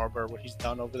about John Harbaugh, what he's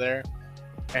done over there.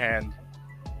 And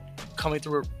coming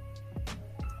through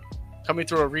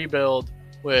a rebuild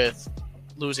with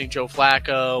losing Joe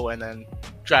Flacco and then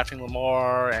drafting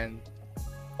Lamar, and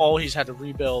all he's had to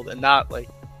rebuild, and not like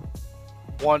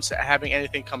once having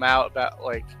anything come out about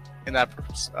like in that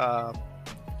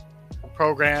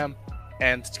program,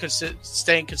 and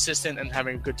staying consistent and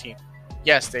having a good team.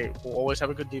 Yes, they will always have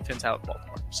a good defense out of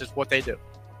Baltimore. It's just what they do.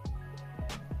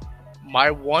 My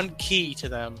one key to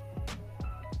them,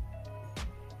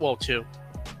 well, two.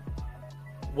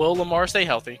 Will Lamar stay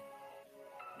healthy?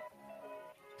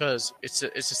 Because it's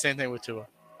the same thing with Tua.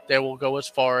 They will go as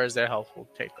far as their health will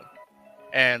take them.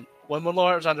 And when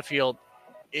Lamar is on the field,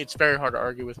 it's very hard to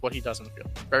argue with what he does on the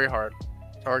field. Very hard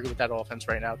to argue with that offense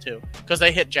right now, too. Because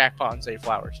they hit jackpot and Zay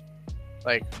Flowers.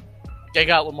 Like, they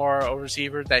got Lamar a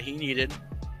receiver that he needed,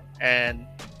 and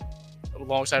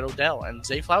alongside Odell. And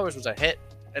Zay Flowers was a hit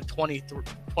at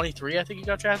 23, I think he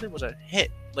got drafted, was a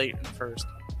hit late in the first.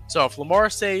 So if Lamar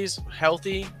stays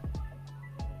healthy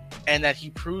and that he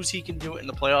proves he can do it in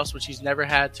the playoffs, which he's never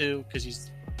had to because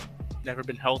he's never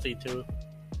been healthy to,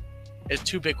 it's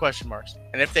two big question marks.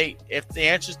 And if the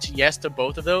answer is to yes to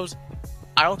both of those,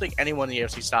 I don't think anyone in the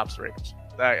AFC stops the Ravens.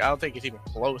 I don't think it's even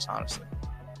close, honestly,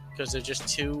 because they're just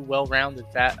too well-rounded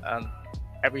on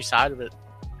every side of it.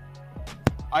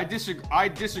 I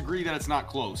disagree that it's not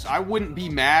close. I wouldn't be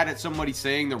mad at somebody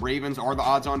saying the Ravens are the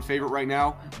odds-on favorite right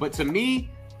now, but to me,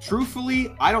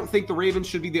 truthfully, I don't think the Ravens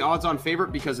should be the odds-on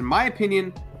favorite because, in my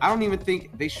opinion, I don't even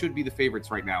think they should be the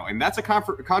favorites right now. And that's a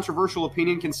controversial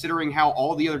opinion considering how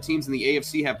all the other teams in the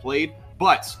AFC have played.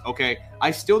 But, okay,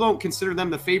 I still don't consider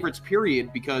them the favorites,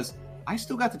 period, because I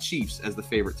still got the Chiefs as the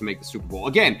favorite to make the Super Bowl.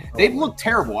 Again, they've looked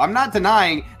terrible. I'm not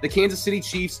denying the Kansas City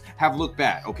Chiefs have looked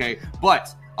bad, okay?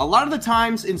 But a lot of the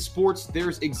times in sports,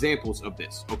 there's examples of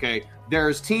this, okay?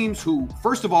 There's teams who,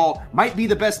 first of all, might be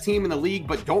the best team in the league,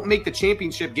 but don't make the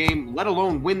championship game, let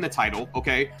alone win the title,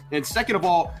 okay? And second of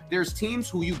all, there's teams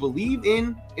who you believe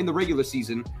in the regular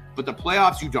season, but the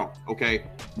playoffs you don't, okay?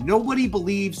 Nobody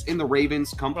believes in the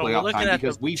Ravens come playoff time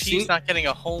because we've seen Chiefs not getting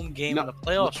a home game in the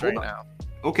playoffs right now.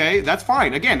 Okay, that's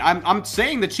fine. Again, I'm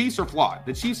saying the Chiefs are flawed.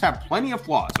 The Chiefs have plenty of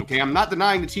flaws, okay? I'm not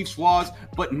denying the Chiefs' flaws,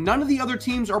 but none of the other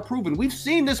teams are proven. We've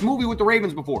seen this movie with the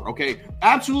Ravens before, okay?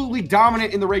 Absolutely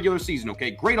dominant in the regular season,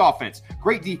 okay? Great offense,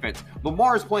 great defense.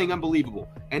 Lamar is playing unbelievable,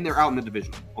 and they're out in the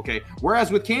division, okay? Whereas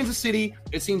with Kansas City,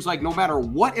 it seems like no matter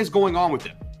what is going on with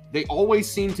them, they always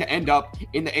seem to end up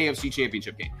in the AFC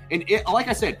Championship game. And like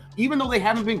I said, even though they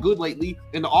haven't been good lately,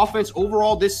 and the offense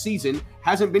overall this season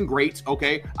hasn't been great,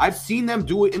 okay, I've seen them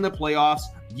do it in the playoffs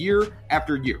year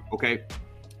after year, okay?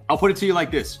 I'll put it to you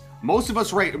like this. Most of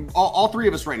us, all three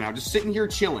of us right now, just sitting here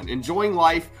chilling, enjoying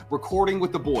life, recording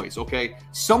with the boys, okay?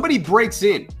 Somebody breaks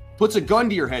in, puts a gun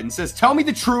to your head and says, tell me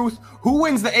the truth. Who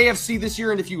wins the AFC this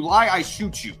year? And if you lie, I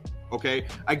shoot you. Okay,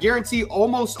 I guarantee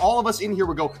almost all of us in here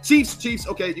would go, Chiefs,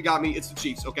 okay, you got me, it's the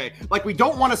Chiefs, okay? Like, we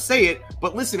don't want to say it,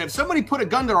 but listen, if somebody put a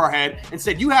gun to our head and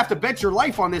said, you have to bet your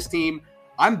life on this team,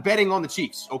 I'm betting on the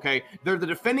Chiefs, okay? They're the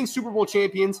defending Super Bowl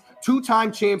champions,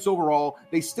 2-time champs overall.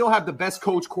 They still have the best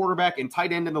coach, quarterback, and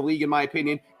tight end in the league, in my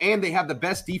opinion, and they have the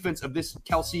best defense of this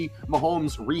Kelsey,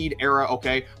 Mahomes, Reed era,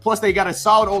 okay? Plus, they got a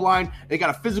solid O-line. They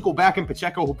got a physical back in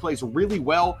Pacheco who plays really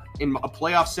well in a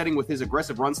playoff setting with his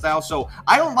aggressive run style. So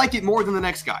I don't like it more than the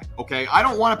next guy, okay? I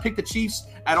don't want to pick the Chiefs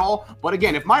at all. But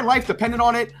again, if my life depended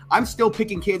on it, I'm still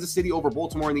picking Kansas City over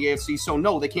Baltimore in the AFC. So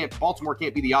no, Baltimore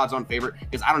can't be the odds-on favorite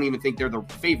because I don't even think they're the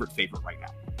favorite right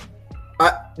now.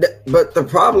 But the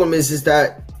problem is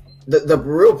that the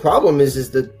real problem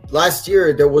is that last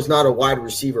year there was not a wide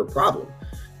receiver problem.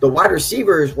 The wide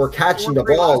receivers were catching the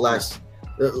ball last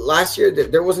year.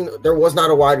 There was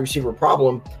not a wide receiver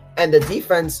problem, and the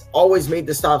defense always made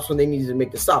the stops when they needed to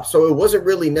make the stops. So it wasn't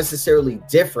really necessarily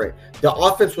different. The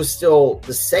offense was still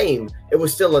the same. It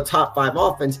was still a top 5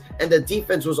 offense, and the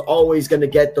defense was always going to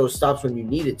get those stops when you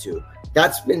needed to.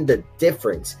 That's been the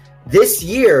difference. This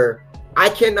year, I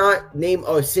cannot name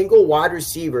a single wide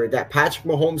receiver that Patrick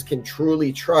Mahomes can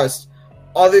truly trust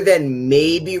other than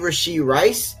maybe Rashee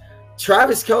Rice.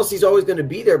 Travis Kelce's always going to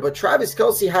be there, but Travis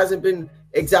Kelce hasn't been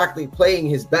exactly playing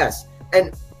his best.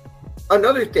 And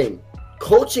another thing,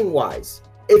 coaching-wise,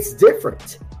 it's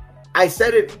different. I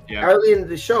said it early in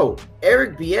the show.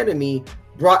 Eric Bieniemy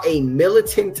brought a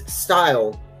militant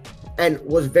style and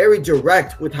was very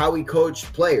direct with how he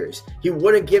coached players. He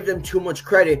wouldn't give them too much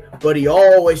credit, but he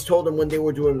always told them when they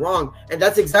were doing wrong. And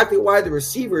that's exactly why the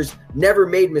receivers never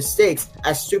made mistakes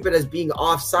as stupid as being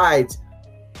offsides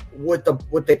with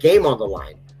the game on the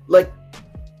line. Like,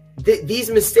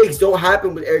 these mistakes don't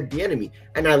happen with Eric Bieniemy.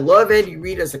 And I love Andy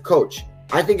Reid as a coach.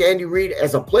 I think Andy Reid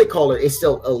as a play caller is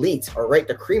still elite, all right,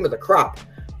 the cream of the crop.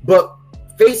 But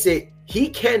face it, he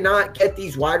cannot get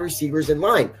these wide receivers in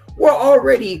line.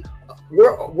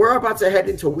 We're about to head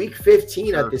into week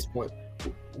 15 at this point.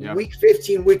 Yeah. Week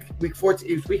 15, week 14,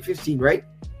 it was week 15, right?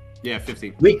 Yeah,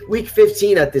 15. Week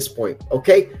 15 at this point,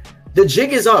 okay? The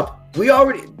jig is up. We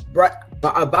already,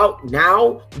 about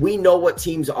now, we know what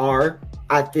teams are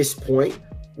at this point.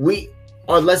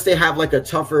 Unless they have like a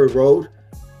tougher road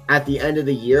at the end of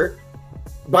the year.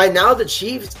 By now, the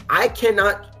Chiefs, I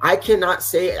cannot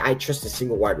say I trust a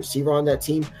single wide receiver on that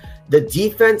team. The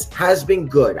defense has been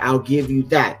good. I'll give you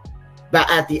that. But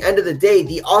at the end of the day,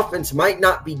 the offense might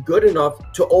not be good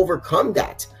enough to overcome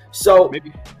that. So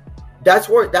maybe that's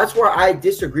where I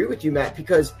disagree with you, Matt,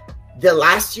 because the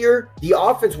last year, the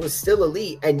offense was still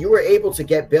elite, and you were able to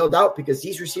get bailed out because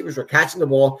these receivers were catching the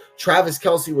ball. Travis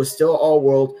Kelce was still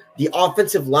all-world. The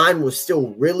offensive line was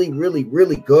still really, really,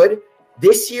 really good.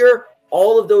 This year,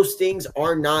 all of those things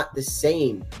are not the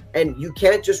same. And you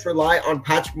can't just rely on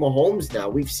Patrick Mahomes now.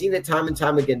 We've seen it time and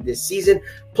time again this season.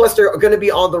 Plus, they're going to be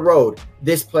on the road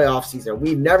this playoff season.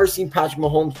 We've never seen Patrick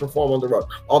Mahomes perform on the road.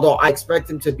 Although I expect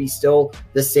him to be still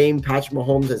the same Patrick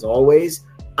Mahomes as always,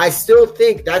 I still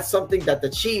think that's something that the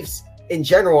Chiefs in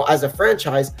general as a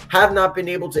franchise have not been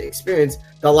able to experience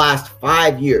the last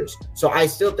 5 years. So I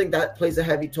still think that plays a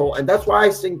heavy toll. And that's why I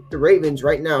think the Ravens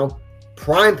right now,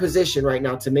 prime position right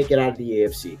now to make it out of the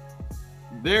AFC.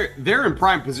 They're in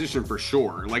prime position for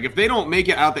sure. Like, if they don't make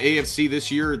it out the AFC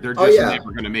this year, they're just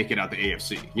never going to make it out the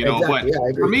AFC. You know, exactly.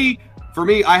 But for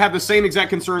me, I have the same exact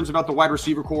concerns about the wide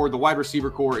receiver core. The wide receiver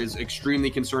core is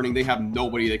extremely concerning. They have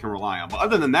nobody they can rely on. But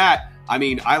other than that, I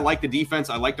mean, I like the defense.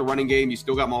 I like the running game. You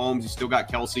still got Mahomes. You still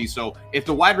got Kelsey. So if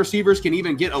the wide receivers can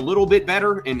even get a little bit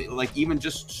better and like even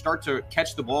just start to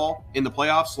catch the ball in the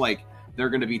playoffs, like, they're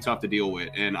going to be tough to deal with.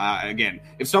 And again,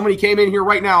 if somebody came in here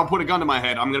right now and put a gun to my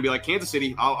head, I'm going to be like, Kansas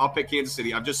City. I'll pick Kansas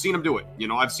City. I've just seen them do it. You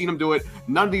know, I've seen them do it.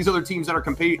 None of these other teams that are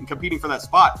competing for that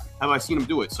spot have I seen them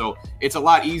do it. So it's a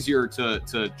lot easier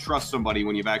to trust somebody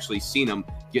when you've actually seen them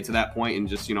get to that point and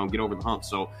just, you know, get over the hump.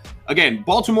 So again,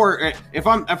 Baltimore, if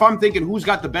I'm thinking who's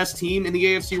got the best team in the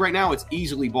AFC right now, it's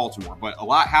easily Baltimore. But a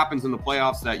lot happens in the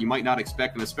playoffs that you might not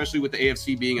expect, and especially with the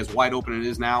AFC being as wide open as it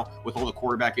is now with all the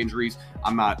quarterback injuries,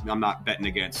 I'm not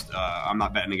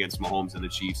not betting against Mahomes and the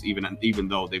Chiefs, even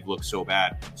though they've looked so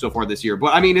bad so far this year.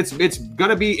 But I mean, it's going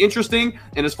to be interesting.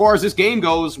 And as far as this game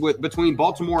goes between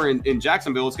Baltimore and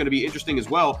Jacksonville, it's going to be interesting as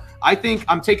well. I think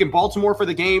I'm taking Baltimore for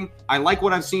the game. I like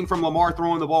what I've seen from Lamar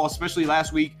throwing the ball, especially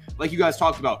last week. Like you guys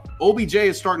talked about, OBJ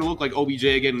is starting to look like OBJ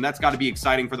again, and that's got to be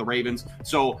exciting for the Ravens.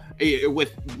 So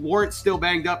with Lawrence still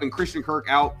banged up and Christian Kirk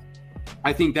out,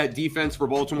 I think that defense for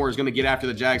Baltimore is going to get after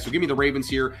the Jags. So give me the Ravens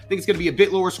here. I think it's going to be a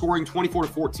bit lower scoring,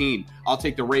 24-14. I'll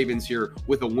take the Ravens here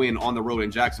with a win on the road in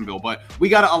Jacksonville. But we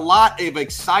got a lot of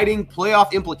exciting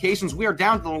playoff implications. We are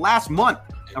down to the last month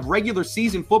of regular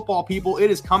season football, people. It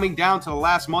is coming down to the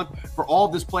last month for all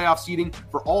of this playoff seeding,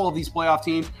 for all of these playoff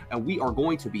teams, and we are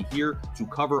going to be here to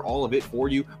cover all of it for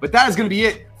you. But that is going to be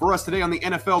it for us today on the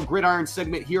NFL Gridiron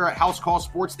segment here at Housecall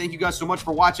Sports. Thank you guys so much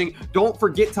for watching. Don't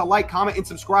forget to like, comment, and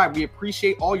subscribe. We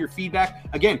appreciate all your feedback.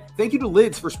 Again, thank you to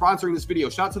Lids for sponsoring this video.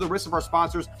 Shout out to the rest of our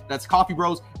sponsors. That's Coffee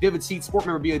Bros, Vivid Seats,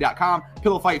 SportMemorabilia.com,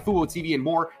 Pillow Fight, Fubo TV, and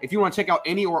more. If you want to check out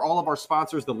any or all of our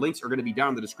sponsors, the links are going to be down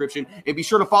in the description. And be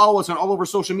sure to follow us on all of our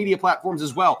social media platforms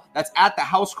as well. That's at the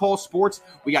Housecall Sports.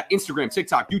 We got Instagram,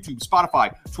 TikTok, YouTube,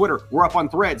 Spotify, Twitter. We're up on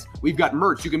Threads. We've got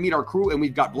merch. You can meet our crew, and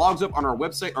we've got blogs up on our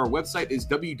website. Our website is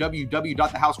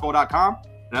www.thehousecall.com.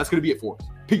 And that's going to be it for us.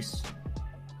 Peace.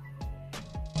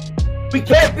 We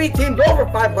can't beat teams over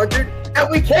 500,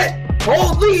 and we can't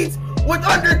hold leads with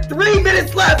under 3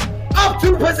 minutes left of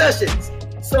 2 possessions.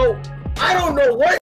 So I don't know what